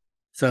 Yeah.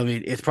 So I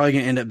mean, it's probably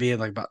gonna end up being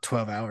like about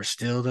 12 hours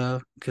still,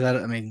 though, because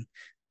I mean,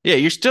 yeah,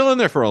 you're still in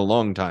there for a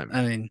long time.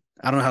 I mean,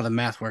 I don't know how the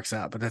math works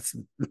out, but that's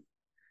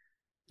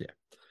yeah.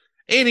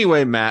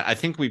 Anyway, Matt, I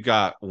think we've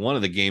got one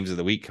of the games of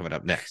the week coming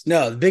up next.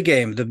 No, the big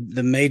game,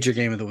 the major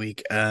game of the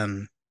week.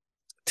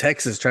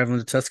 Texas traveling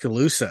to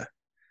Tuscaloosa.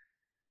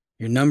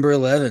 Your number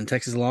 11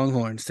 Texas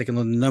Longhorns taking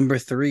on number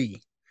 3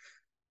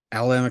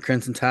 Alabama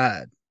Crimson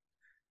Tide.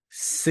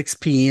 6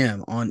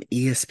 p.m. on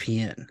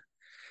ESPN.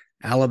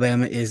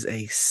 Alabama is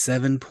a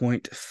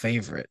 7-point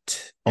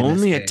favorite.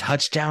 Only a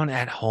touchdown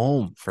at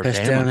home for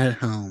touchdown Bama. At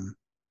home.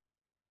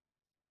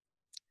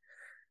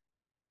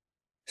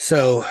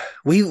 So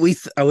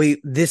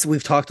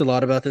we've talked a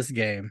lot about this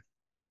game.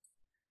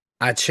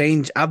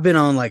 I've been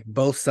on like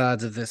both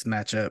sides of this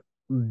matchup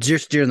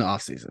just during the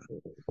offseason.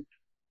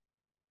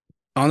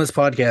 On this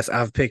podcast,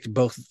 I've picked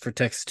both for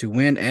Texas to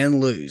win and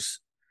lose.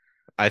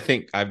 I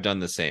think I've done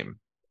the same.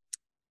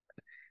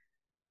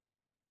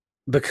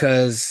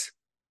 Because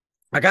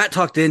I got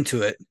talked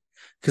into it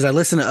because I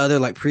listened to other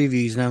like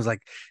previews and I was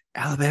like,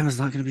 Alabama's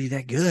not going to be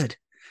that good.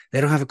 They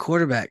don't have a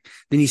quarterback.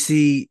 Then you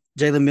see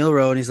Jalen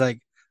Milroe and he's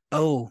like,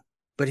 oh,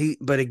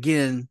 but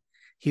again,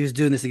 he was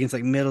doing this against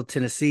like Middle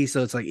Tennessee.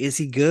 So it's like, is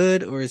he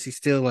good or is he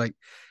still like,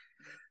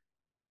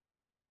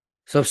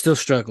 so I'm still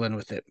struggling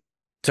with it.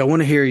 So I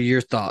want to hear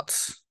your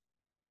thoughts.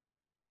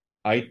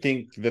 I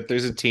think that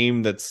there's a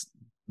team that's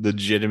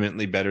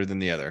legitimately better than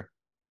the other.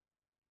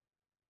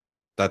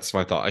 That's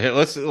my thought.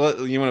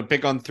 You want to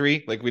pick on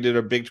 3 like we did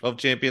our Big 12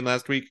 champion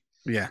last week?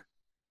 Yeah.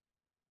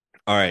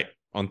 All right.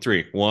 On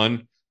 3.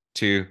 1,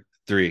 2,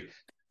 3.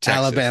 Texas.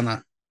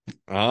 Alabama.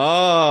 Oh,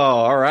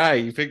 all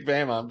right. You picked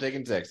Bama. I'm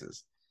taking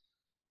Texas.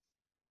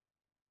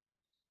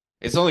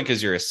 It's only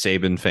because you're a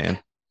Saban fan.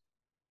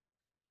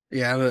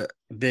 Yeah, I'm a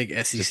big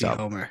SEC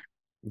homer.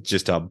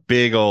 Just a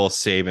big old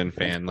Saban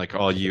fan, like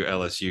all you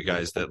LSU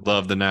guys that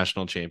love the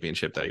national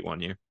championship that he won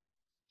you.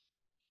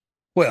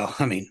 Well,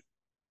 I mean,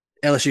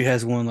 LSU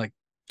has won like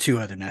 2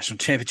 other national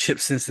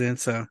championships since then,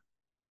 so.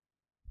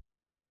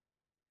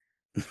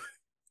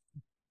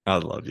 I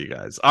love you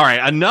guys. All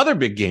right, another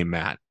big game,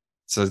 Matt.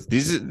 So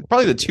these are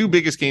probably the 2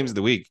 biggest games of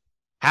the week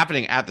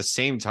happening at the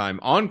same time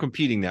on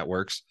competing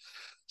networks.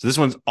 So this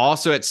one's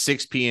also at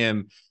 6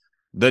 p.m.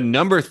 The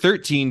number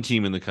 13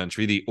 team in the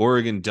country, the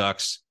Oregon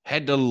Ducks,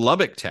 head to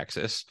Lubbock,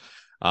 Texas.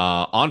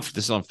 This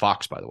is on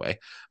Fox, by the way.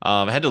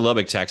 Head to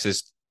Lubbock,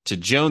 Texas, to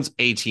Jones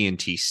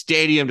AT&T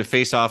Stadium to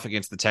face off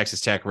against the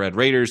Texas Tech Red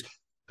Raiders,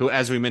 who,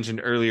 as we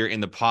mentioned earlier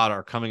in the pod,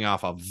 are coming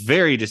off a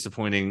very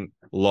disappointing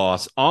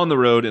loss on the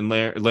road in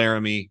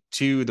Laramie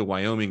to the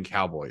Wyoming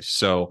Cowboys.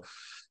 So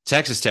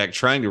Texas Tech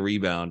trying to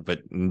rebound,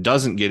 but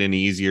doesn't get any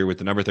easier with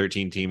the number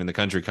 13 team in the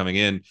country coming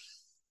in.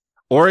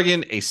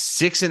 Oregon, a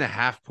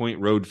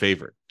 6.5-point road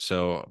favorite.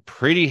 So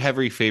pretty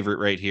heavy favorite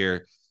right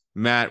here.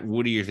 Matt,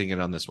 what are you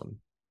thinking on this one?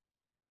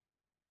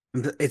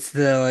 It's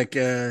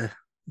the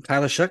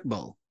Tyler Shuck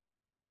Bowl.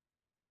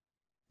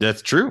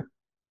 That's true.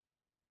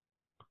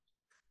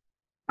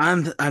 I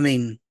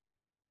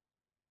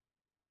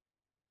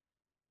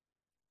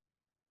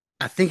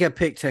think I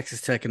picked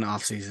Texas Tech in the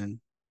offseason.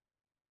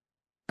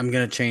 I'm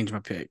going to change my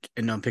pick,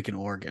 and I'm picking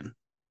Oregon.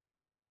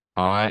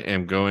 I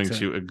am going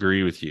to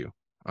agree with you.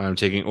 I'm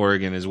taking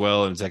Oregon as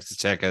well, and Texas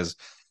Tech has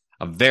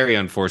a very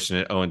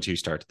unfortunate 0-2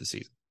 start to the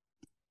season.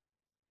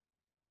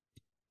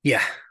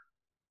 Yeah.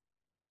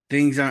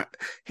 Things aren't...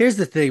 Here's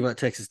the thing about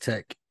Texas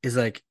Tech is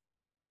like,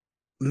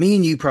 me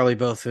and you probably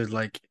both are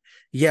like,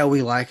 yeah,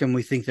 we like them.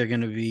 We think they're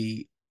going to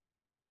be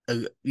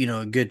a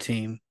good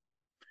team.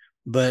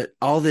 But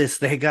all this,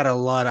 they got a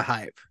lot of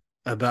hype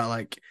about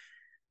like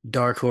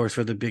dark horse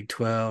for the Big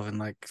 12, and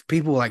like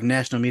people like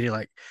national media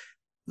like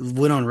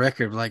went on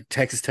record like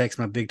Texas Tech's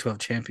my Big 12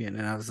 champion,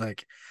 and I was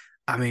like,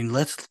 I mean,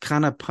 let's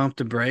kind of pump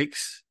the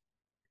brakes.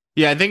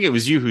 Yeah, I think it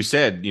was you who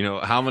said,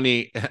 how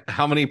many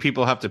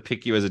people have to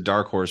pick you as a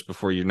dark horse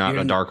before you're not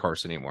a dark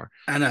horse anymore.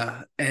 I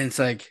know, and it's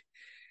like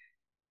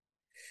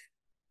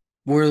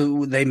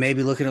they may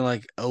be looking at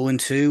like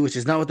 0-2, which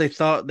is not what they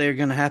thought they were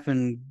going to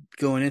happen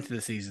going into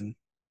the season.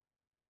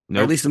 Nope.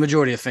 Or at least the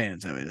majority of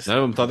fans. I mean, none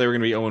of them thought they were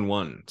going to be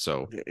 0-1.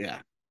 So yeah.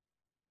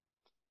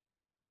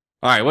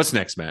 All right, what's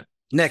next, Matt?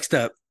 Next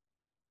up,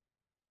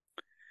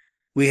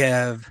 we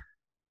have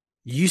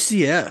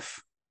UCF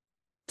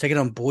taking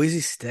on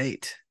Boise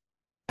State.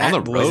 On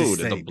the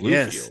road at the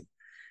Bluefield.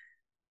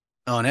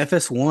 On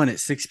FS1 at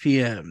 6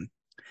 p.m.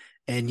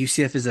 And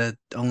UCF is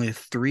only a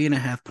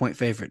 3.5-point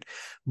favorite.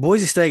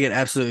 Boise State got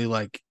absolutely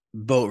like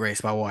boat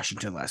raced by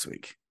Washington last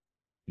week.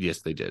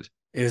 Yes, they did.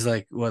 It was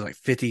like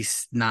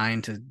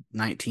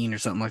 59-19 or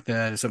something like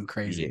that, or something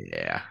crazy.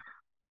 Yeah.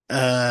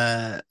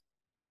 I'm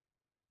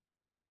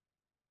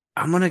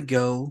gonna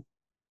go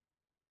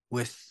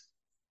with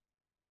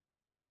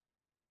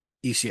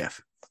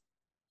UCF.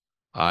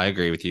 I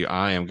agree with you.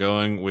 I am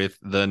going with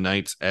the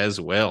Knights as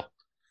well.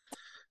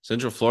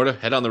 Central Florida,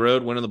 head on the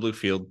road, win on the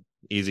Bluefield.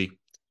 Easy.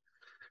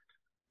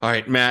 All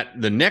right, Matt,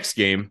 the next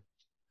game,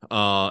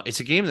 it's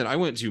a game that I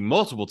went to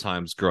multiple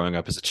times growing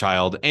up as a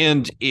child,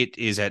 and it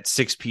is at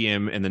 6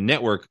 p.m. and the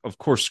network, of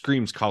course,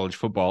 screams college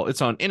football.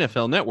 It's on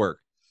NFL Network.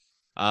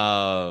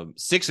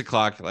 6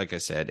 o'clock, like I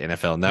said,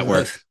 NFL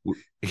Network.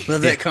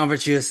 Love that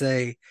Conference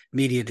USA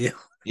media deal.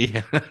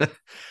 Yeah.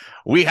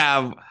 We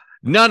have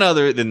none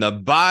other than the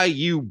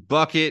Bayou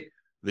Bucket,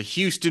 the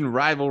Houston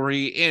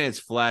rivalry in its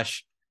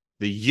flesh.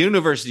 The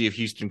University of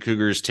Houston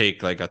Cougars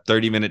take like a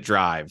 30-minute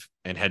drive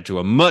and head to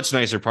a much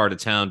nicer part of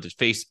town to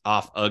face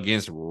off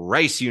against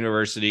Rice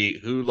University,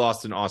 who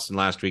lost in Austin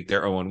last week.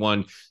 They're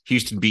 0-1.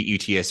 Houston beat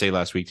UTSA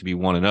last week to be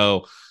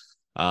 1-0.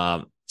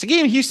 It's a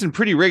game Houston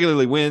pretty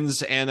regularly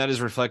wins, and that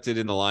is reflected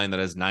in the line that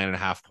has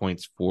 9.5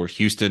 points for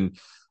Houston.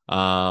 It's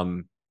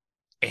going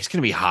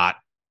to be hot,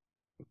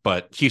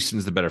 but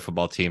Houston's the better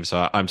football team,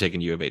 so I'm taking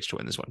U of H to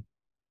win this one.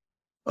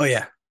 Oh,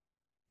 yeah.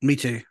 Me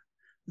too.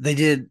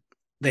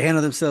 They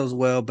handled themselves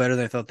well, better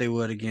than I thought they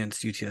would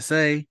against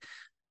UTSA.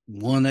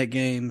 Won that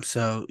game.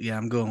 So, yeah,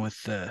 I'm going with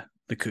the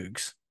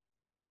Cougs.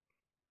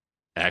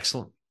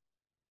 Excellent.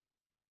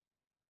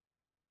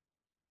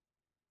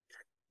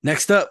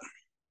 Next up,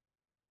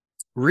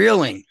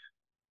 reeling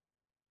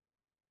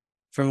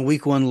from a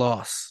week 1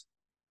 loss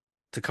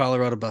to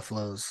Colorado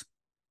Buffaloes.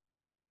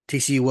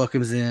 TCU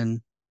welcomes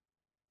in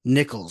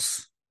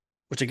Nichols,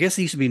 which I guess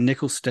it used to be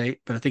Nicholls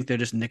State, but I think they're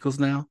just Nichols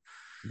now.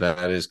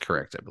 That is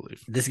correct, I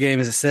believe. This game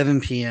is at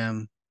 7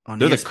 p.m. on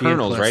They're ESPN the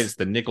Colonels, Plus. right? It's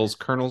the Nichols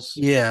Colonels.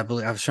 Yeah, I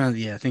believe I was trying to.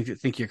 Yeah, I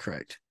think you're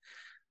correct.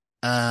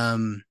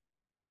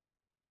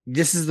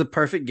 This is the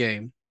perfect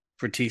game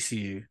for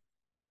TCU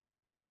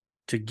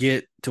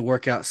to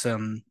work out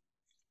some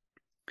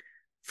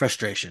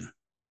frustration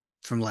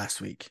from last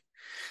week.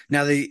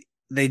 Now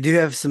they do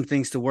have some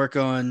things to work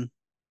on.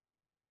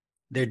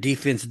 Their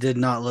defense did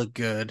not look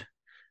good,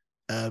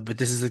 but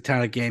this is the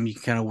kind of game you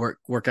can kind of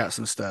work out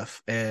some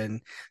stuff.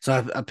 And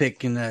so I'm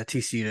picking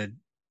TCU to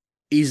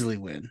easily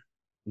win.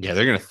 Yeah,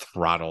 they're gonna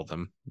throttle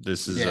them.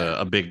 This is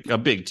a big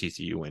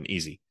TCU win,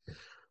 easy.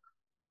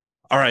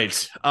 All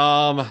right.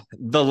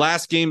 The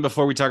last game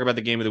before we talk about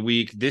the game of the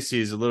week. This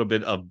is a little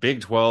bit of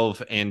Big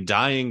 12 and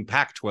dying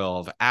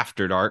Pac-12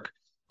 after dark.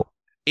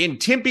 In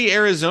Tempe,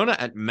 Arizona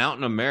at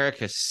Mountain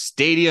America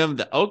Stadium,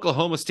 the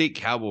Oklahoma State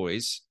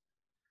Cowboys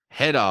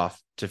head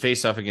off to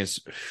face off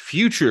against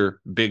future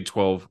Big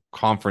 12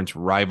 conference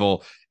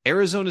rival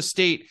Arizona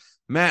State.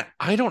 Matt,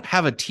 I don't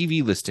have a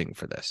TV listing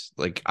for this.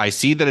 Like, I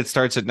see that it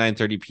starts at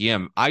 9:30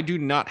 p.m. I do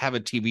not have a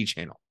TV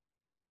channel,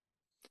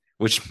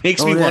 which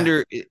makes me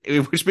wonder.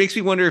 Which makes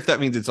me wonder if that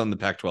means it's on the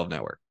Pac-12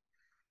 network.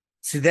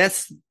 See,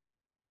 that's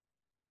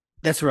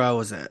where I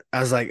was at. I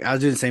was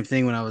doing the same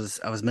thing when I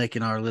was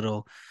making our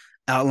little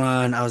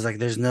outline. I was like,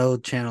 there's no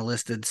channel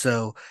listed,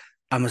 so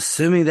I'm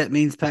assuming that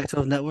means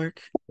Pac-12 network.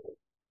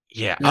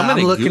 Yeah, now, I'm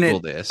going to Google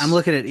this. I'm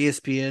looking at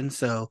ESPN,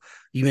 so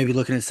you may be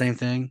looking at the same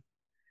thing.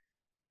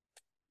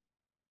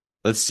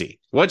 Let's see.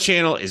 What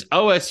channel is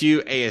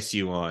OSU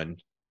ASU on?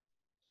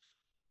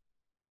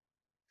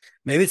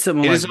 Maybe it's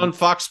something. It is on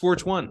Fox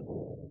Sports 1.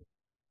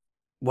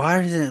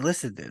 Why isn't it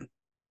listed then?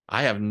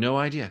 I have no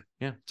idea.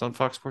 Yeah, it's on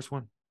Fox Sports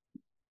 1.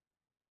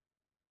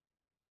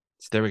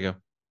 So there we go.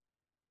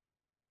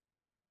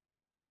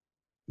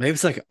 Maybe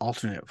it's like an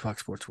alternate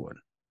Fox Sports 1.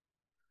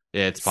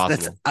 Yeah, it's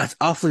possible. That's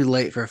awfully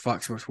late for a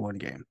Fox Sports 1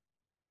 game.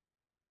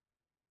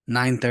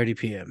 9:30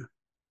 p.m.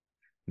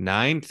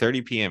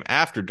 9:30 p.m.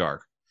 after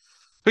dark.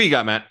 Who you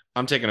got, Matt?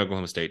 I'm taking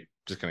Oklahoma State.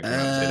 Just going to come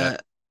out and say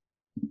that.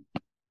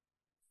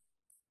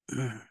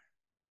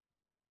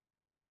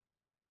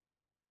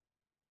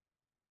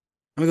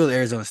 I'm going to go with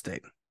Arizona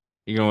State.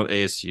 You're going with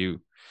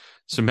ASU.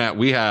 So, Matt,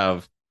 we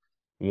have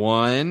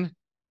 1,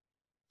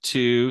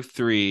 2,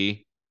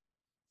 3,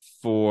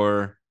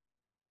 4,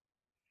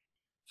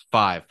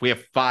 5. We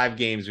have 5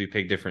 games we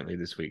picked differently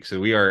this week. So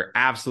we are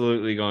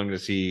absolutely going to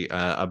see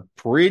a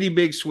pretty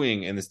big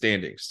swing in the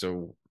standings.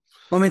 So,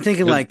 well, I mean,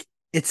 thinking like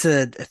it's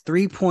a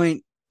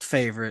 3-point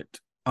favorite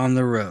on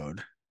the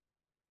road.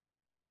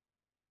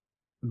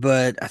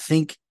 But I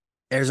think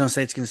Arizona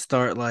State's going to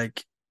start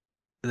like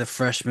the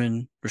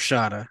freshman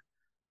Rashada.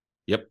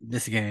 Yep.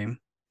 This game.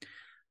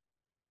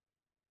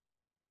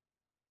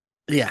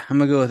 Yeah, I'm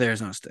going to go with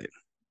Arizona State.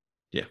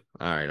 Yeah.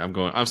 All right.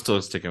 I'm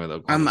still sticking with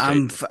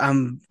Oklahoma State.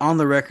 I'm on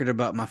the record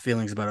about my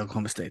feelings about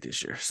Oklahoma State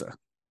this year. So.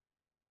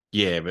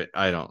 Yeah, but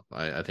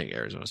I think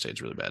Arizona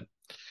State's really bad.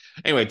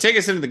 Anyway, take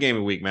us into the game of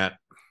the week, Matt.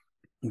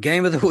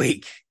 Game of the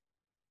week.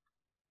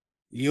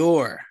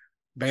 Your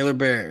Baylor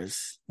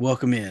Bears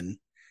welcome in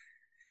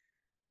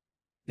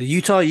the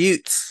Utah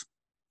Utes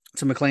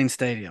to McLean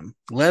Stadium.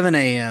 11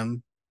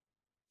 a.m.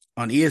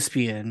 on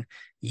ESPN.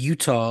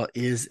 Utah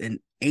is an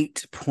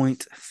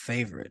 8-point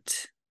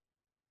favorite.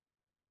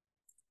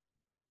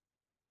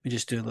 Let me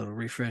just do a little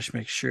refresh,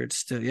 make sure it's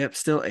still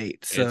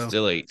 8. So it's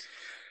still 8.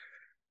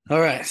 All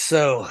right,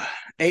 so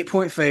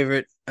 8-point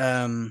favorite.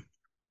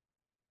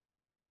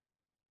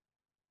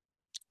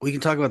 We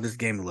can talk about this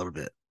game a little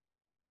bit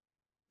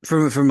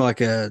from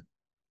like a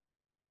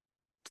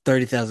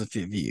 30,000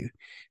 feet view.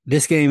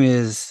 This game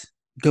is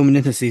going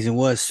into the season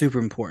was super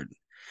important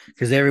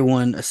because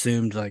everyone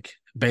assumed like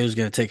Baylor's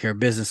going to take care of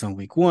business on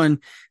week 1.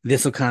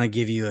 This will kind of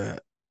give you a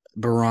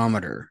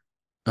barometer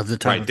of the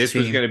type of this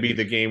team. Was going to be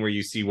the game where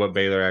you see what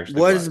Baylor actually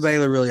What is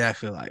Baylor really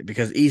actually like?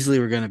 Because easily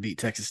we're going to beat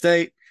Texas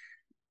State,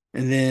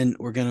 and then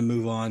we're going to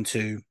move on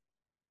to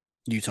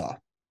Utah.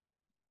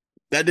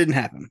 That didn't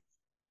happen.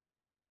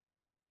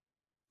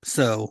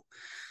 So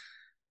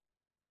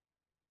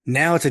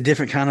now it's a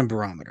different kind of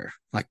barometer.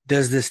 Like,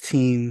 does this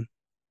team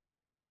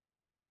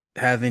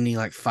have any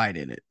like fight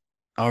in it?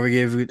 Are we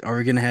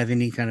going to have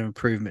any kind of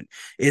improvement?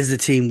 Is the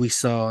team we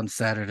saw on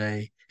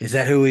Saturday, is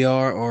that who we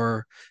are,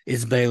 or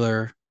is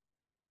Baylor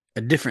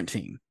a different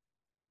team?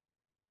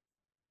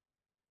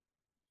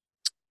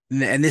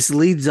 And this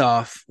leads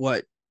off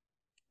what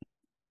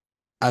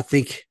I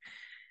think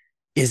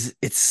it's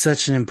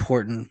such an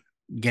important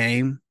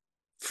game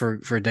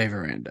for Dave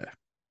Aranda.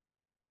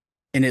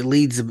 And it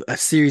leads a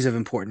series of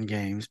important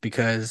games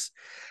because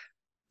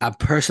I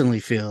personally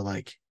feel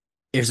like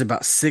it's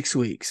about 6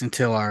 weeks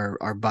until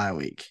our bye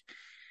week.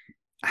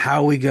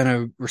 How are we going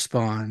to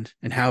respond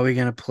and how are we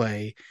going to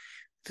play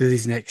through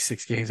these next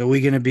 6 games? Are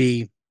we going to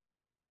be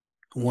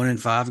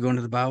 1-5 going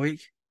to the bye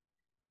week?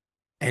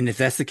 And if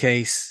that's the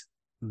case,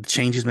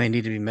 changes may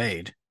need to be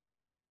made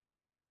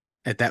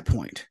at that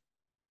point.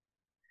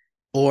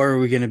 Or are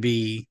we going to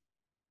be,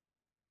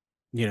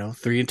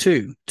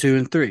 3-2,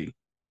 2-3?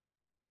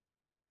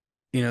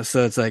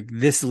 So it's like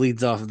this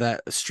leads off of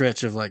that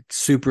stretch of like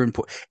super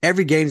important.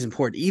 Every game's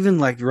important. Even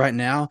like right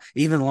now,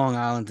 even Long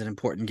Island's an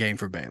important game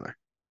for Baylor.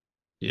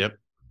 Yep.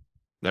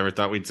 Never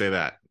thought we'd say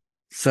that.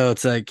 So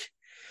it's like,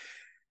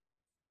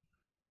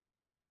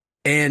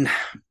 and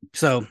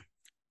so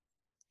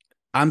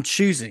I'm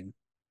choosing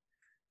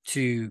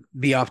to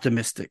be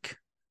optimistic.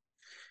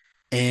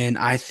 And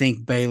I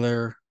think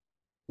Baylor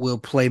will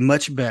play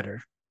much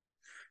better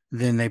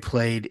than they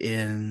played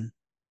in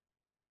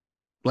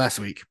last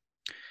week.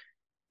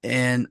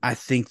 And I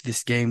think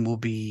this game will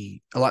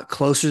be a lot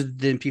closer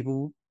than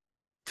people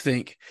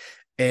think.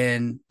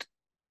 And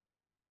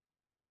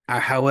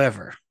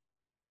however,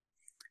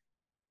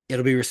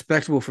 it'll be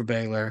respectable for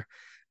Baylor.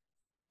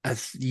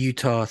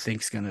 Utah, I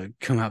think, is going to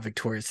come out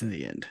victorious in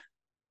the end.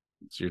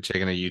 So you're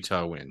taking a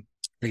Utah win.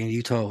 Taking a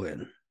Utah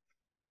win.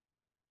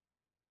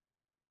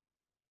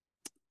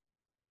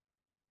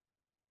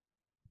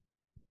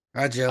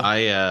 All right, Joe.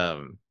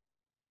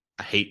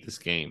 I hate this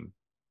game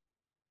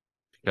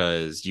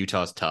because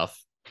Utah's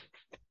tough.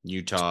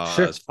 Utah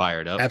is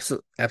fired up.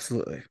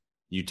 Absolutely.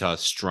 Utah's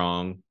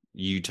strong.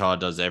 Utah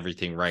does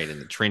everything right in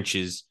the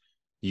trenches.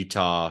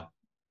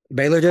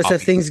 Baylor does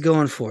have things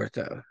going for it,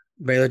 though.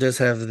 Baylor does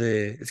have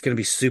it's going to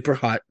be super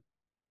hot.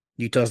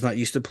 Utah's not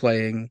used to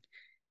playing.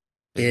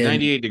 It's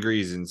 98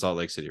 degrees in Salt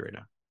Lake City right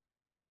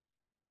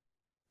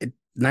now.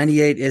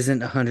 98 isn't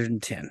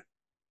 110.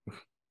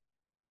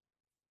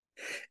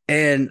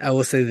 And I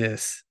will say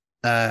this.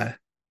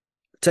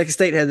 Texas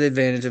State had the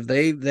advantage of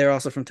they're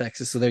also from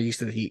Texas, so they're used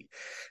to the heat.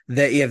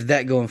 You have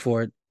that going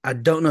for it. I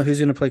don't know who's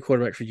going to play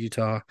quarterback for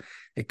Utah.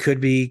 It could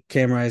be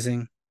Cam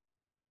Rising.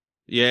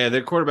 Yeah,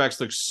 their quarterbacks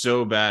looked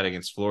so bad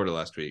against Florida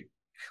last week.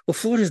 Well,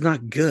 Florida's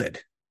not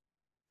good.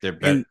 They're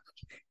better.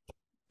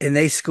 And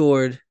they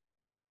scored.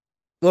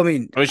 Well, I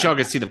mean, I wish y'all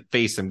could see the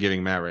face I'm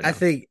giving Matt right now. I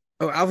think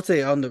I would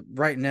say on the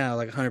right now,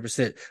 like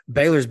 100%,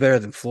 Baylor's better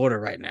than Florida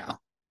right now.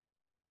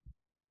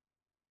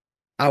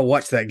 I'll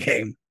watch that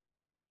game.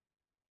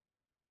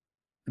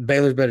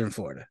 Baylor's better than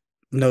Florida.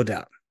 No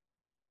doubt.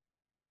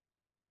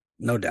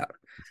 No doubt.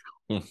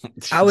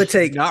 I would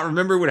take. Not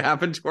remember what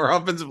happened to our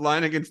offensive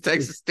line against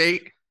Texas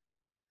State?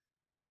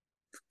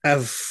 I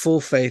have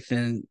full faith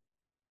in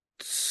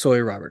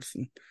Sawyer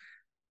Robertson.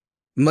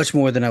 Much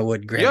more than I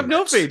would Graham. You have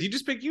no Mertz. faith. You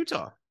just picked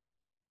Utah.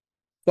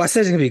 Well, I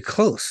said it's going to be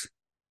close.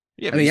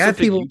 Yeah, but I have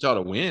people Utah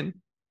to win.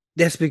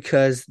 That's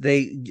because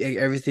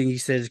everything you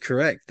said is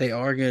correct. They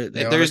are good.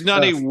 There's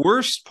not a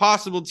worst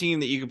possible team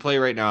that you can play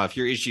right now if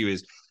your issue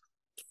is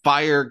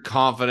fire,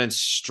 confidence,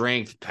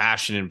 strength,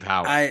 passion, and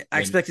power. I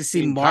expect to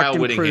see marked Kyle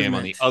improvement Whittingham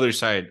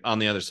on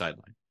the other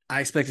sideline.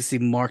 I expect to see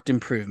marked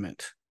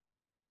improvement.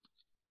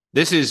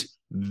 This is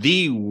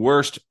the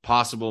worst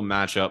possible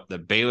matchup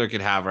that Baylor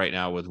could have right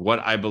now with what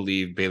I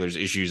believe Baylor's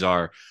issues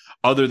are,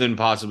 other than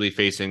possibly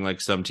facing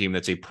like some team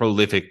that's a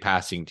prolific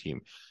passing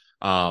team.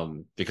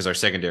 Because our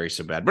secondary is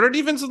so bad, but our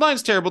defensive line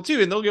is terrible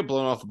too, and they'll get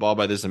blown off the ball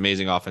by this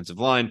amazing offensive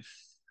line,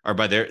 or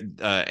by their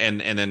and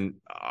then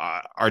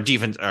our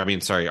defensive line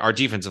is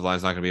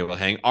not going to be able to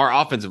hang. Our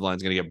offensive line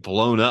is going to get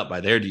blown up by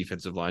their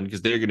defensive line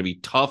because they're going to be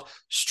tough,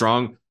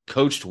 strong,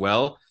 coached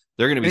well.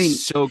 They're going to be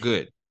so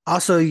good.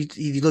 Also,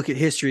 you look at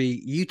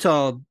history.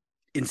 Utah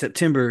in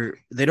September,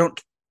 they don't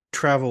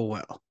travel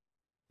well.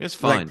 It's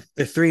fine. Like,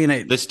 they're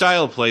 3-8. The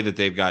style of play that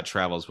they've got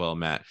travels well,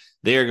 Matt.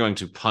 They are going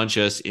to punch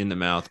us in the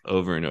mouth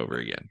over and over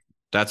again.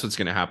 That's what's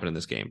going to happen in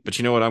this game. But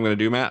you know what I'm going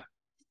to do, Matt?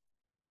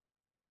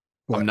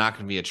 What? I'm not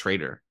going to be a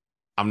traitor.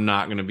 I'm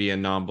not going to be a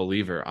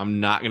non-believer. I'm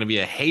not going to be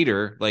a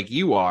hater like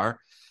you are.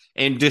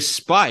 And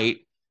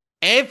despite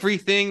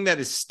everything that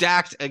is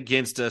stacked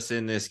against us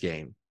in this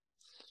game,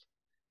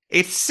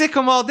 it's sick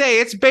 'em all day.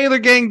 It's Baylor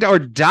gang or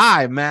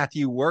die,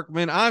 Matthew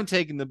Workman. I'm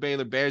taking the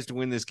Baylor Bears to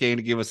win this game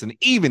to give us an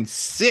even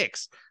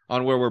 6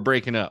 on where we're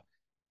breaking up.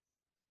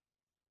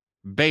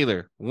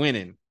 Baylor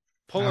winning,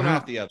 pulling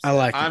off the upset. I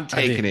like it. I'm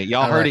taking it.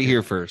 Y'all heard it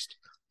here first.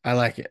 I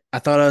like it. I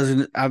thought I was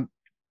in.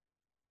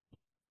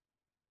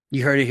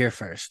 You heard it here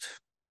first.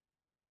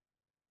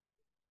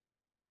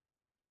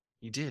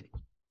 You did.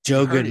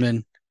 Joe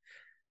Goodman.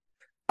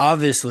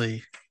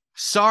 Obviously.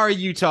 Sorry,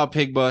 Utah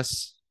Pig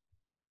Bus.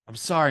 I'm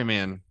sorry,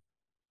 man.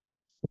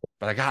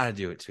 But I got to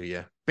do it to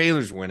you.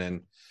 Baylor's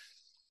winning.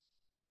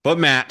 But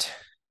Matt,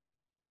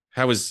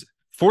 that was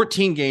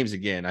 14 games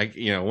again.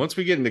 Once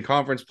we get into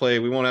conference play,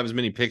 we won't have as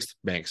many picks to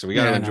bank, so we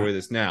got to enjoy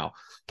this now.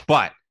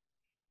 But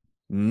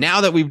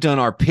now that we've done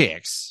our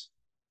picks,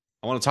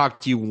 I want to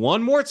talk to you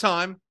one more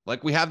time,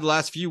 like we have the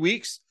last few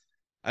weeks,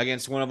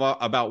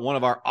 about one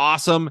of our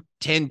awesome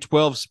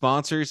 10-12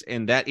 sponsors,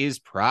 and that is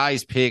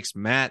Prize Picks.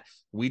 Matt,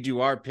 we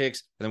do our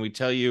picks, and then we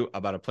tell you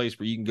about a place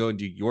where you can go and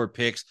do your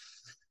picks.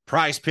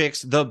 Prize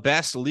Picks, the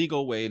best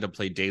legal way to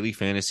play daily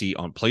fantasy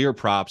on player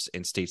props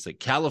in states like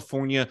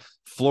California,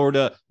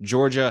 Florida,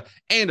 Georgia,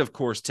 and of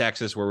course,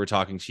 Texas, where we're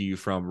talking to you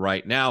from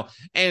right now,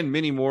 and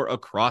many more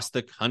across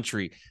the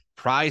country.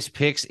 Prize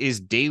Picks is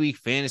daily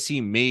fantasy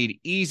made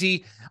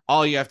easy.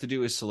 All you have to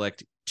do is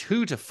select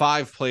 2 to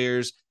 5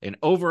 players, an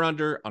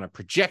over-under on a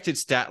projected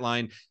stat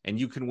line, and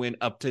you can win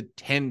up to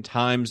 10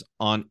 times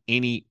on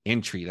any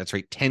entry. That's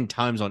right, 10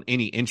 times on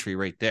any entry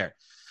right there.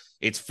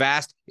 It's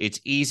fast, it's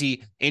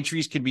easy.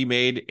 Entries can be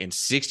made in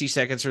 60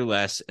 seconds or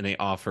less, and they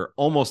offer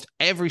almost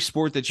every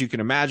sport that you can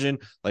imagine,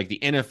 like the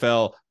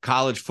NFL,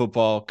 college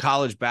football,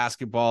 college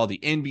basketball, the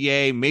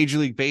NBA, Major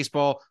League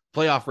Baseball.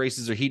 Playoff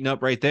races are heating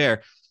up right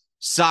there.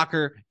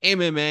 Soccer,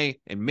 MMA,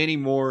 and many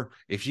more.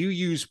 If you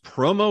use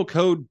promo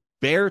code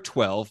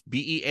BEAR12,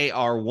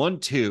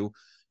 BEAR12,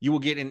 you will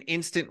get an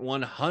instant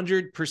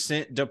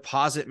 100%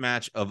 deposit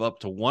match of up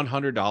to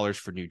 $100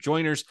 for new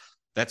joiners.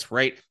 That's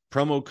right,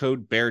 promo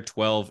code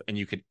BEAR12, and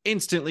you can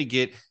instantly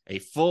get a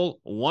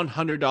full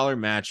 $100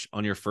 match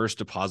on your first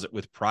deposit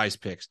with Prize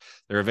Picks.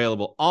 They're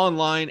available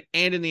online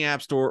and in the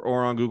App Store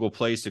or on Google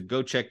Play, so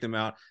go check them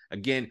out.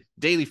 Again,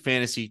 daily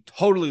fantasy,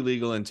 totally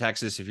legal in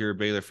Texas if you're a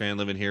Baylor fan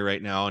living here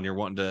right now and you're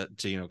wanting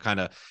to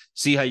kind of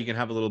see how you can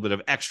have a little bit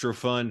of extra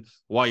fun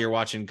while you're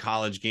watching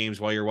college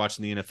games, while you're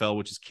watching the NFL,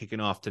 which is kicking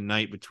off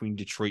tonight between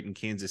Detroit and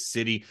Kansas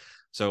City.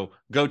 So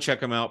go check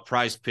them out.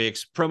 Prize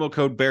Picks, promo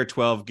code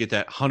BEAR12, get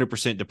that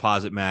 100%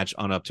 deposit match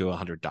on up to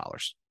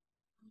 $100.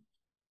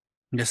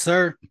 Yes,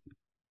 sir.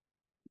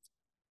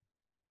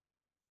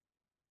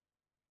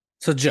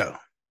 So, Joe,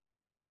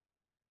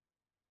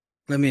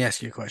 let me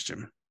ask you a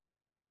question.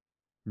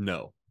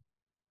 No.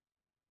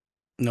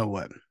 No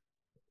what?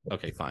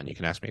 Okay, fine. You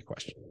can ask me a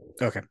question.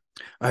 Okay.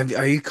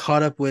 Are you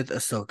caught up with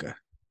Ahsoka?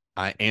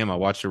 I am. I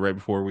watched it right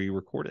before we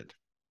recorded.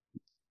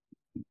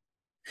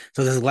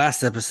 So this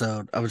last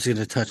episode, I was going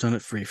to touch on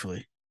it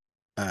briefly.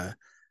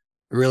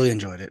 Really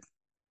enjoyed it.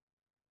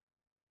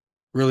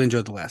 Really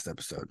enjoyed the last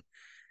episode.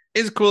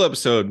 It's a cool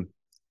episode.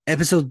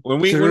 Episode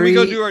when we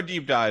go do our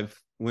deep dive,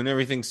 when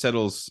everything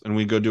settles and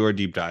we go do our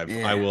deep dive,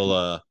 yeah.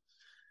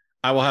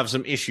 I will have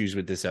some issues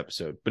with this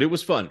episode, but it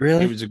was fun.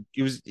 Really?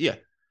 It was yeah.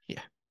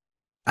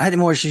 I had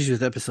more issues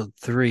with episode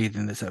 3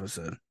 than this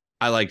episode.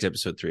 I liked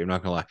episode 3. I'm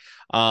not gonna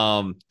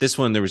lie. This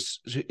one,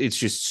 it's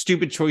just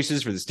stupid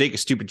choices for the sake of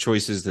stupid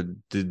choices that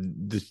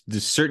the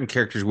certain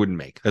characters wouldn't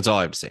make. That's all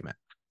I have to say, Matt.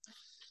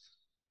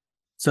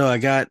 So I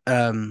got,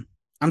 I'm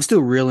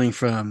still reeling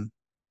from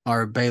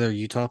our Baylor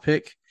Utah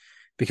pick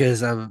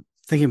because I'm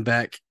thinking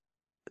back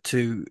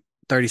to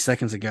 30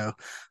 seconds ago.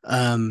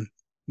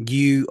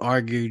 You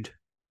argued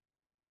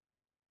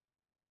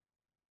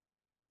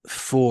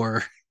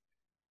for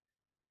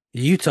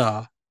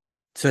Utah.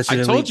 I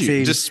told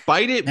you,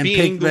 despite it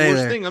being the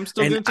worst thing, I'm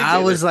still going to take Baylor. I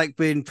was like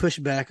being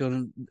pushed back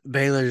on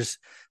Baylor's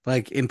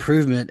like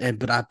improvement,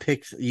 but I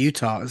picked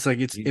Utah. It's like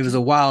it was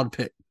a wild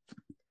pick.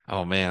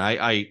 Oh man,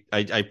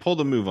 I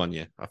pulled a move on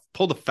you. I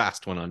pulled a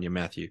fast one on you,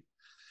 Matthew.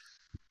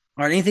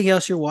 All right, anything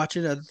else you're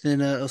watching other than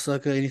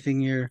Ahsoka?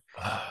 Anything you're?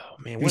 Oh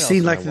man, you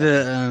seen like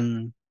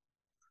the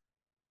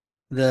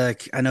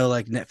I know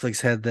like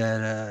Netflix had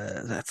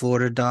that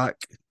Florida doc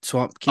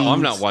Swamp Kings. Oh,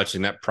 I'm not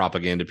watching that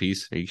propaganda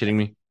piece. Are you kidding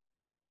me?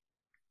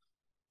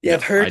 Yeah,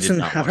 I've heard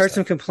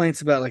some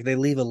complaints about like they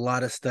leave a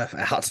lot of stuff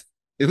out.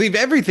 They leave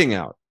everything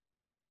out.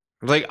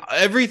 Like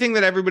everything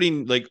that everybody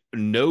like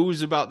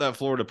knows about that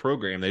Florida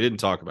program, they didn't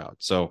talk about.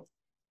 So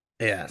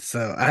yeah,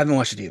 so I haven't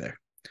watched it either.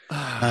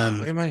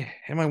 Am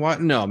I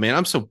watching? No, man,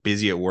 I'm so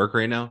busy at work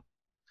right now.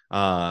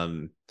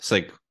 It's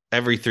like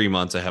every 3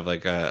 months I have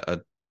like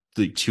a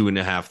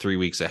 2.5, 3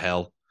 weeks of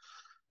hell,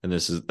 and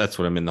that's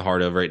what I'm in the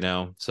heart of right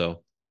now.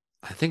 So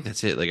I think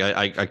that's it. Like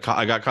I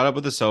got caught up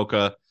with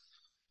Ahsoka.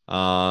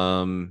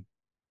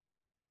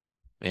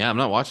 Yeah, I'm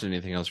not watching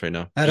anything else right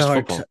now. I'll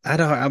be honest,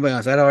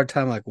 I had a hard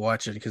time like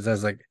watching because I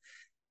was like,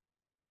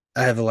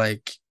 I have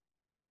like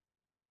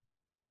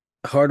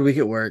a hard week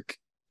at work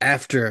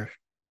after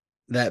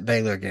that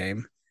Baylor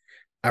game.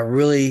 I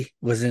really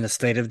was in a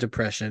state of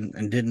depression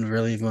and didn't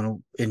really want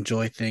to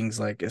enjoy things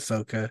like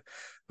Ahsoka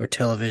or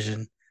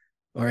television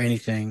or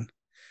anything.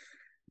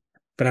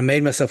 But I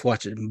made myself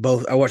watch it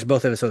both. I watched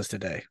both episodes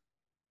today.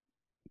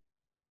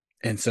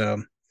 And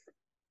so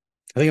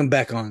I think I'm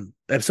back on.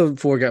 Episode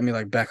 4 got me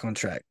like back on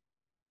track.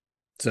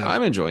 So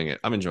I'm enjoying it.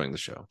 I'm enjoying the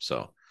show.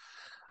 So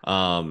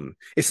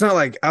it's not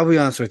like, I'll be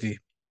honest with you.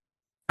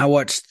 I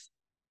watched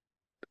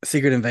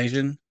Secret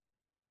Invasion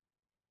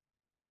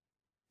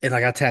and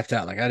like I tapped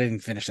out. Like I didn't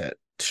finish that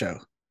show.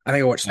 I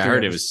think I watched 3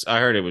 episodes. I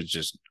heard it was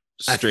just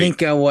straight. I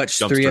think I watched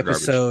 3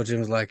 episodes garbage. And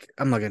was like,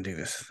 I'm not gonna do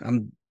this.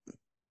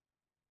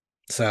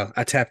 So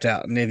I tapped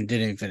out and didn't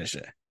even finish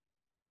it.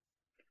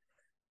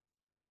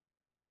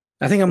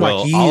 I think I'm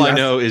like you. All I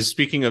know is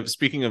speaking of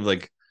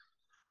like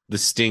the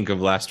stink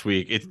of last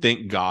week,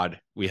 thank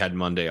God we had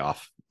Monday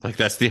off. Like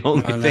that's the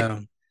only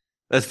thing.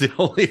 That's the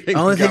only thing.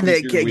 The only thing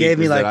that gave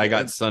me like I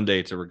got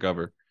Sunday to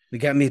recover. That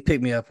got me to pick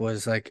me up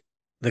was like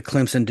the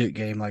Clemson Duke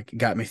game. Like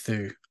got me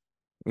through.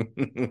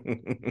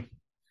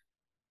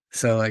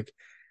 So like,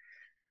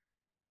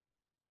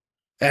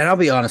 and I'll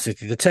be honest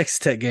with you, the Texas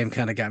Tech game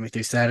kind of got me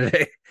through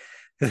Saturday.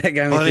 That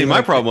got me. I think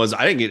my problem was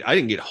I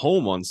didn't get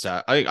home on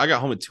Saturday. I got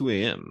home at 2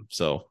 a.m.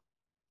 So.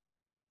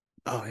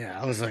 Oh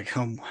yeah, I was like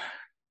home.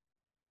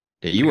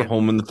 Yeah, you were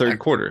home in the third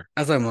quarter.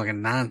 I was like at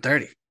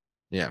 9:30.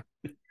 Yeah.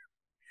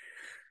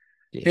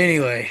 Yeah.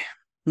 Anyway,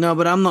 no,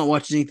 but I'm not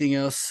watching anything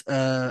else.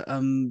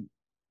 I'm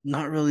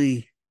not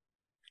really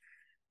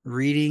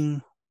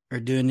reading or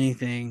doing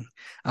anything.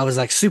 I was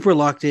like super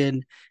locked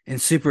in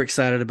and super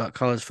excited about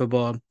college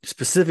football,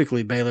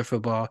 specifically Baylor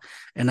football,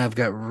 and I've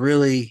got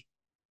really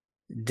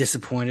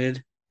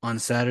disappointed on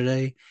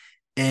Saturday.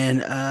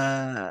 And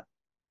I'm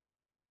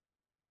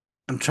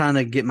trying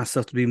to get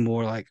myself to be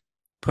more like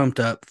pumped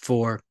up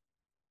for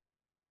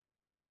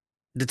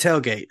the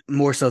tailgate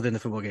more so than the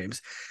football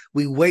games.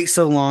 We wait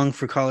so long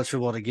for college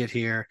football to get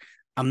here.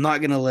 I'm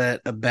not going to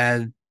let a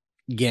bad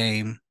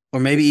game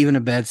or maybe even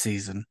a bad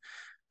season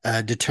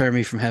deter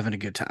me from having a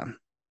good time.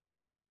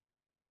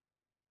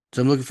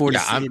 So I'm looking forward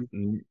to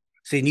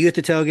seeing you at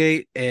the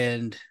tailgate,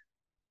 and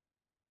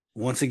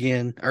once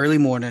again, early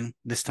morning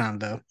this time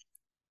though.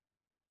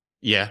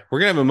 Yeah, we're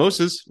going to have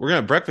mimosas. We're going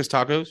to have breakfast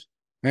tacos.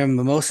 We're going to have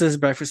mimosas,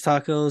 breakfast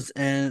tacos,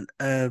 and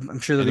I'm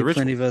sure there'll be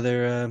plenty of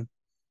other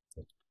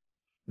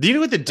do you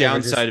know what the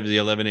downside of the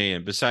 11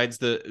 a.m. besides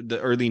the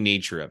early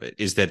nature of it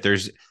is that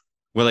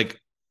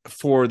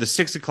for the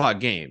 6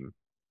 o'clock game,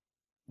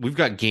 we've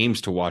got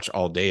games to watch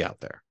all day out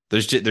there.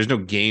 There's no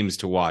games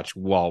to watch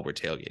while we're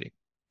tailgating.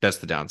 That's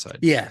the downside.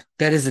 Yeah,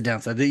 that is the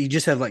downside. That you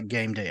just have like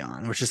game day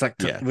on, which is like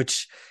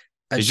it's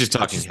just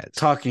talking heads.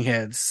 Talking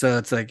heads. So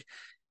it's like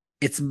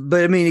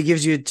but I mean, it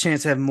gives you a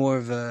chance to have more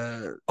of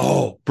a.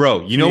 Oh,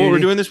 bro, you know what we're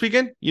doing this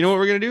weekend? You know what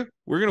we're gonna do?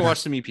 We're gonna watch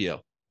some EPL.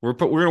 We're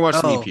gonna watch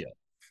some EPL.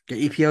 Got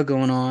EPL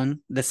going on at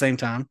the same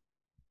time.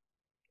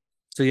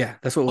 So yeah,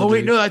 that's what we'll do. Oh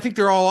wait, no, I think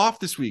they're all off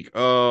this week.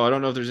 Oh, I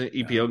don't know if there's an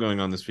EPL going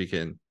on this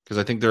weekend because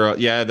I think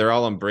they're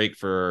all on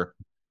break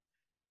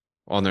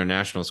on their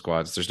national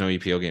squads. There's no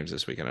EPL games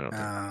this weekend, I don't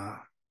think.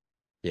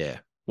 Yeah.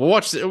 We'll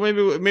watch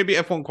maybe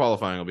F1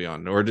 qualifying will be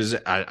on, or does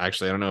it? I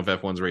don't know if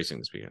F1's racing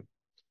this weekend.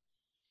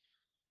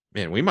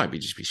 Man, we might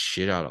just be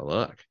shit out of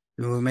luck.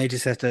 We may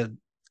just have to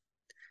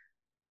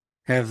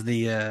have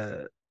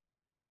the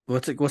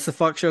what's the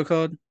Fox show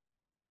called?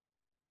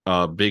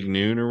 Big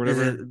Noon or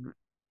whatever.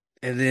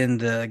 And then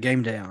the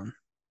game day on.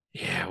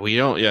 Yeah, we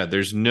don't. Yeah,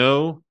 there's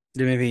no.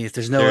 Maybe if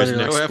there's no other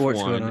no sports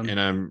F1, going on. And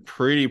I'm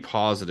pretty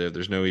positive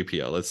there's no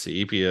EPL. Let's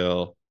see,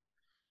 EPL.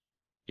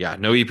 Yeah,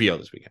 no EPL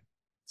this weekend.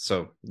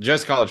 So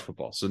just college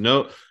football. So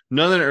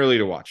nothing early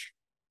to watch.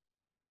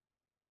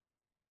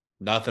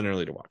 Nothing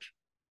early to watch.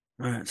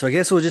 All right, so I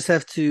guess we'll just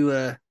have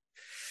to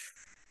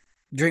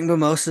drink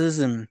mimosas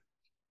and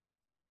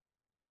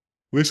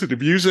listen to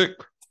music,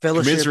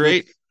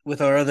 fellowship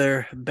with our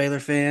other Baylor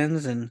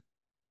fans, and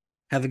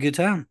have a good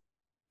time.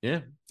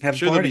 Yeah, I'm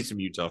sure there'll be some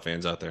Utah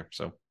fans out there.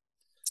 So,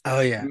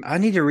 oh yeah, I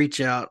need to reach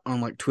out on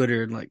like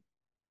Twitter and like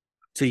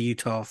to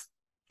Utah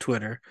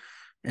Twitter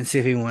and see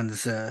if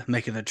anyone's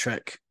making the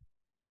trek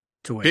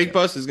to wake Big up.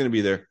 Bus is going to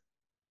be there.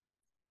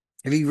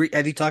 Have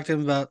you talked to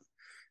him about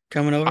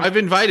coming over? I've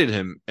invited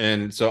him,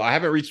 and so I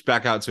haven't reached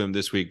back out to him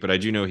this week, but I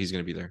do know he's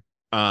going to be there.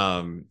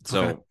 So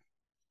okay.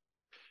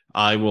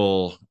 I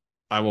will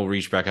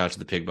reach back out to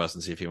the Pig Bus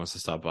and see if he wants to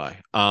stop by.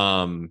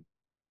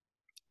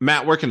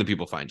 Matt, where can the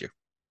people find you?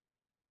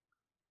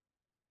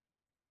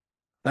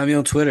 Find me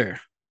on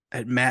Twitter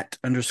at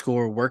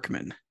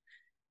Matt_Workman.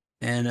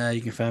 And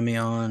you can find me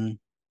on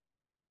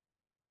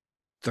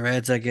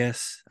Threads, I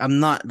guess. I'm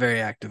not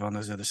very active on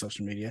those other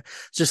social media.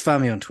 Just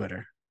find me on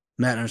Twitter,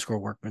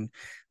 Matt_Workman.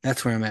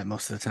 That's where I'm at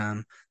most of the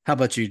time. How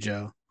about you,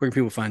 Joe? Where can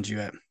people find you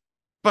at?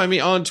 Find me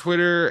on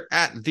Twitter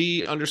at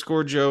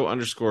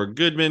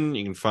 @the_Joe_Goodman.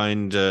 You can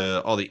find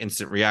all the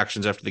instant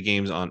reactions after the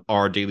games on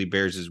our Daily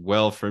Bears as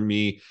well from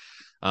me.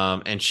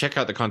 And check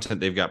out the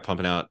content they've got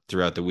pumping out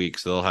throughout the week.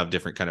 So they'll have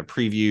different kind of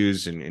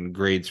previews and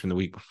grades from the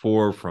week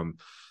before from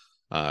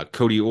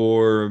Cody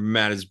Orr,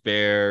 Matt is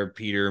Bear,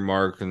 Peter,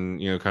 Mark, and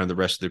kind of the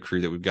rest of the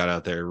crew that we've got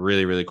out there.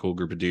 Really, really cool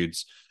group of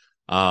dudes.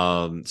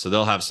 So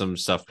they'll have some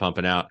stuff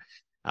pumping out.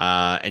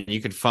 And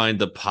you can find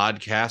the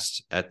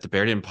podcast at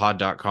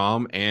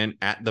thebeardenpod.com and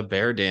at the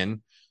Bear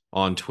Den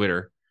on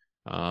Twitter.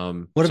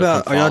 What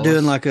about, are y'all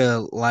doing like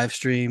a live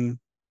stream?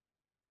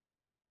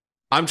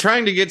 I'm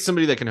trying to get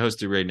somebody that can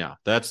host it right now.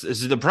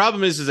 The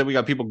problem is that we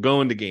got people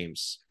going to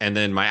games, and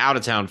then my out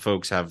of town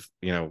folks have,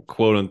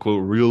 quote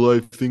unquote real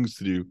life things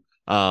to do.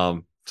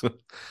 I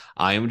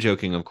am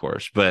joking, of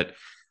course, but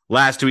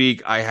last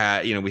week I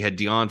had, we had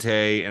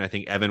Deontay, and I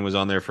think Evan was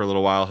on there for a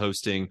little while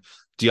hosting.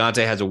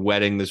 Deontay has a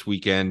wedding this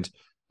weekend.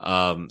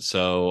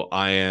 So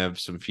I have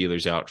some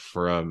feelers out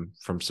from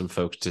some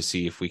folks to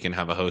see if we can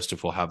have a host,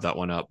 if we'll have that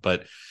one up.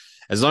 But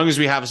as long as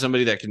we have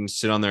somebody that can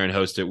sit on there and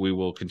host it, we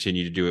will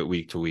continue to do it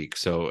week to week.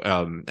 So,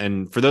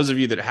 and for those of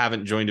you that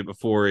haven't joined it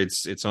before,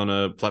 it's on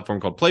a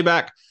platform called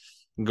Playback.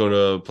 You can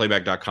go to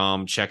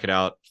playback.com, check it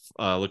out.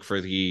 Look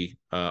for the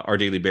Our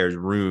Daily Bears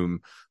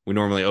room. We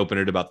normally open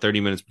it about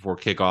 30 minutes before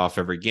kickoff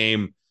every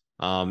game.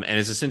 And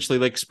it's essentially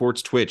like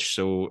sports Twitch.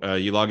 So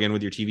you log in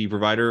with your TV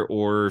provider,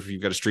 or if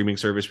you've got a streaming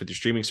service with your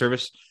streaming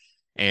service,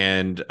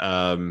 and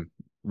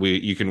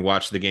you can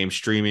watch the game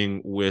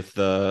streaming with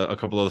a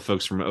couple of the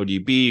folks from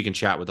ODB. You can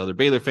chat with other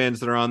Baylor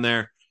fans that are on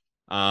there.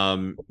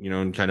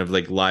 and kind of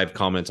like live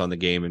comments on the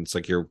game. And it's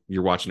like you're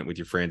watching it with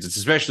your friends. It's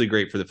especially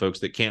great for the folks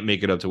that can't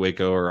make it up to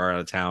Waco or are out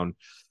of town,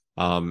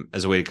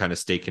 as a way to kind of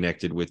stay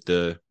connected with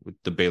the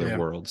Baylor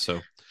world. So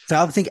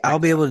I think I'll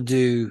be able to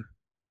do.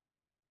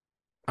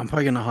 I'm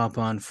probably going to hop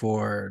on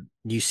for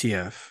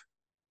UCF.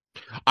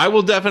 I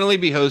will definitely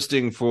be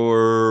hosting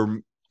for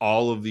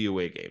all of the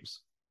away games.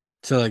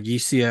 So like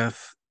UCF,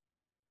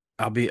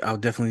 I'll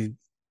definitely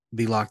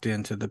be locked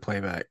into the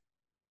playback.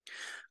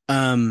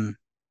 Are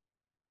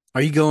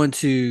you going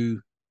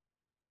to,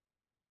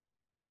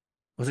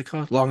 what's it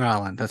called? Long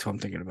Island. That's what I'm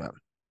thinking about.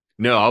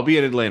 No, I'll be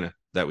in Atlanta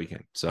that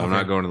weekend. So okay. I'm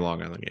not going to the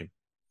Long Island game.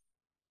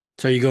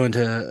 So are you going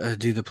to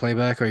do the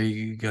playback, or are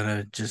you going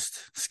to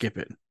just skip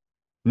it?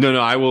 No,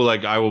 I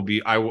will be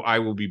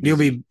busy. You'll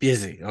be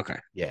busy. Okay.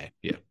 Yeah.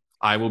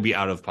 I will be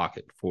out of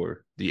pocket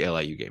for the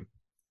LIU game.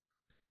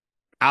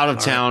 Out of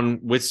town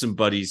with some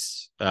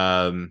buddies.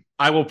 I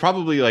will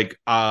probably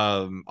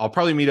I'll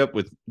probably meet up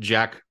with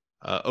Jack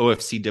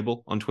OFC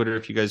Dibble on Twitter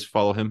if you guys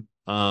follow him.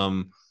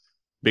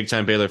 Big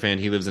time Baylor fan.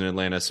 He lives in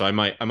Atlanta, so I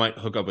might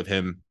hook up with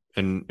him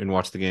and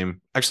watch the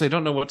game. Actually, I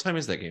don't know what time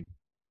is that game.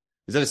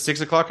 Is that a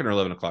 6 o'clock or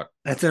 11 o'clock?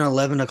 That's an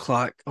 11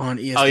 o'clock on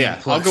ESPN. Oh yeah,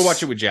 Plus. I'll go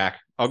watch it with Jack.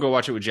 I'll go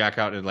watch it with Jack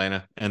out in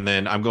Atlanta, and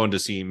then I'm going to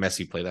see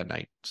Messi play that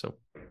night. So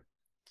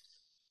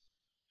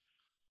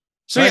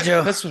yeah,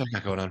 Joe, that's what I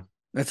got going on.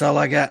 That's all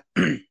I got.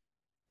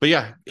 But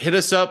yeah, hit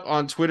us up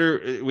on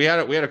Twitter. We had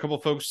a couple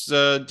of folks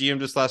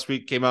DM'd us last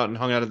week, came out and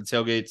hung out at the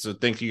tailgate. So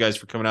thank you guys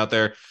for coming out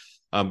there.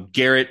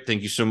 Garrett,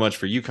 thank you so much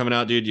for you coming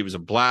out, dude. It was a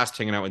blast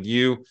hanging out with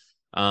you.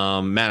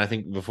 Matt, I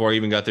think before I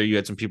even got there, you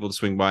had some people to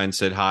swing by and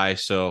said hi.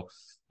 So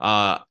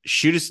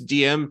shoot us a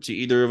DM to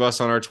either of us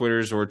on our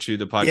Twitters or to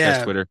the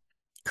podcast Twitter.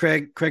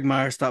 Craig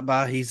Meyer stopped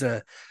by. He's he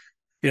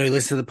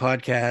listens to the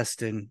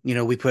podcast, and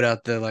we put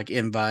out the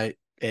invite,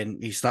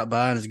 and he stopped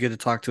by, and it's good to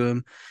talk to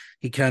him.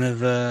 He kind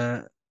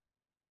of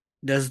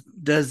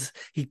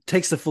he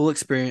takes the full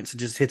experience and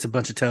just hits a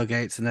bunch of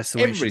tailgates, and that's the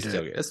way everybody's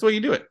tailgate. That's the way you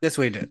do it. That's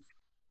the way you do it.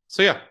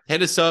 So yeah,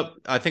 hit us up.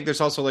 I think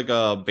there's also like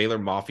a Baylor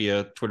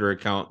Mafia Twitter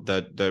account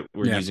that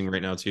we're using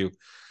right now too.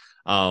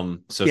 So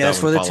that's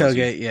for the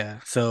tailgate. You. Yeah.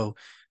 So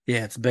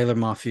yeah, it's Baylor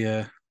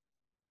Mafia.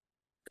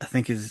 I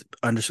think is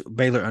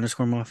Baylor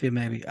 _Mafia,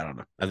 maybe. I don't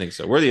know. I think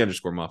so. We're the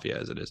 _ Mafia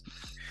as it is.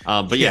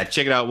 But yeah,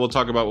 check it out. We'll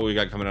talk about what we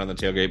got coming out on the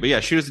tailgate. But yeah,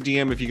 shoot us a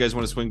DM if you guys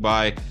want to swing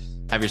by,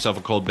 have yourself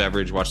a cold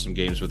beverage, watch some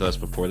games with us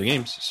before the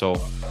games. So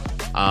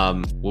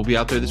we'll be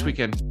out there this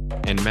weekend.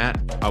 And Matt,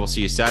 I will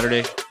see you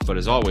Saturday. But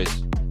as always,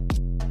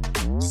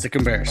 Stick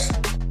 'em Bears.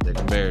 Stick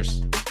 'em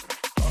Bears.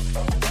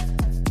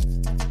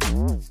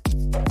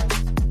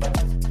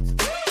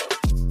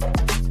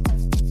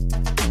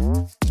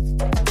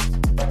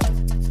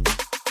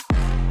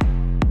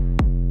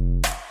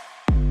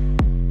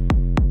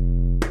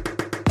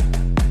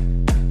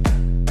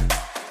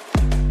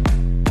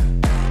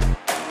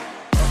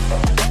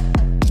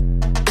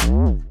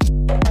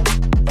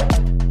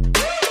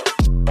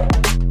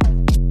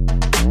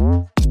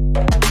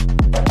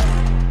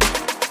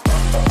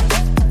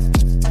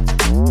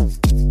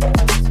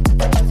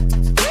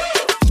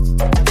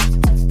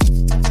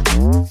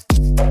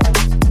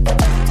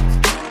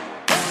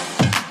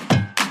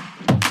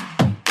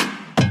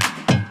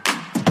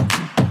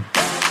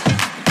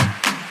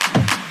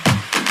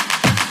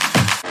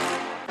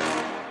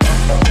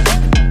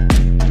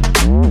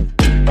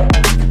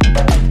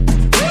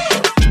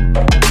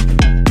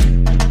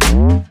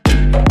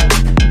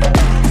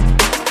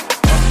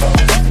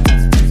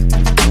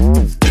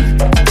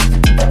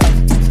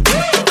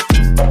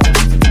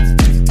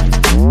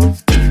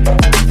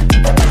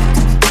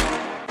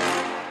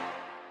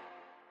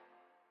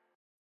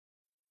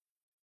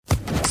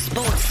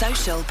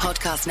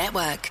 Podcast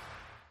Network.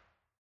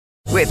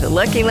 With the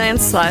Lucky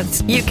Land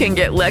Slots, you can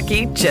get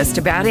lucky just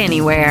about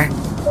anywhere.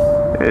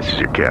 This is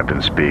your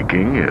captain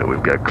speaking.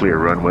 We've got clear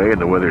runway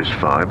and the weather's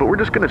fine, but we're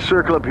just going to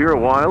circle up here a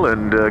while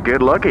and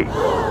get lucky.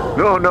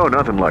 No,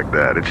 nothing like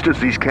that. It's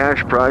just these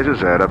cash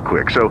prizes add up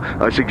quick. So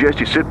I suggest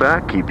you sit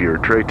back, keep your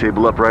tray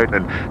table upright,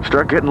 and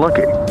start getting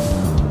lucky.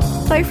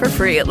 Play for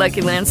free at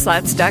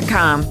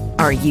LuckyLandSlots.com.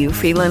 Are you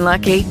feeling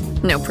lucky?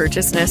 No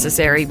purchase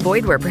necessary.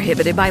 Void where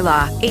prohibited by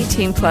law.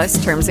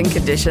 18+ terms and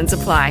conditions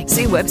apply.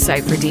 See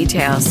website for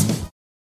details.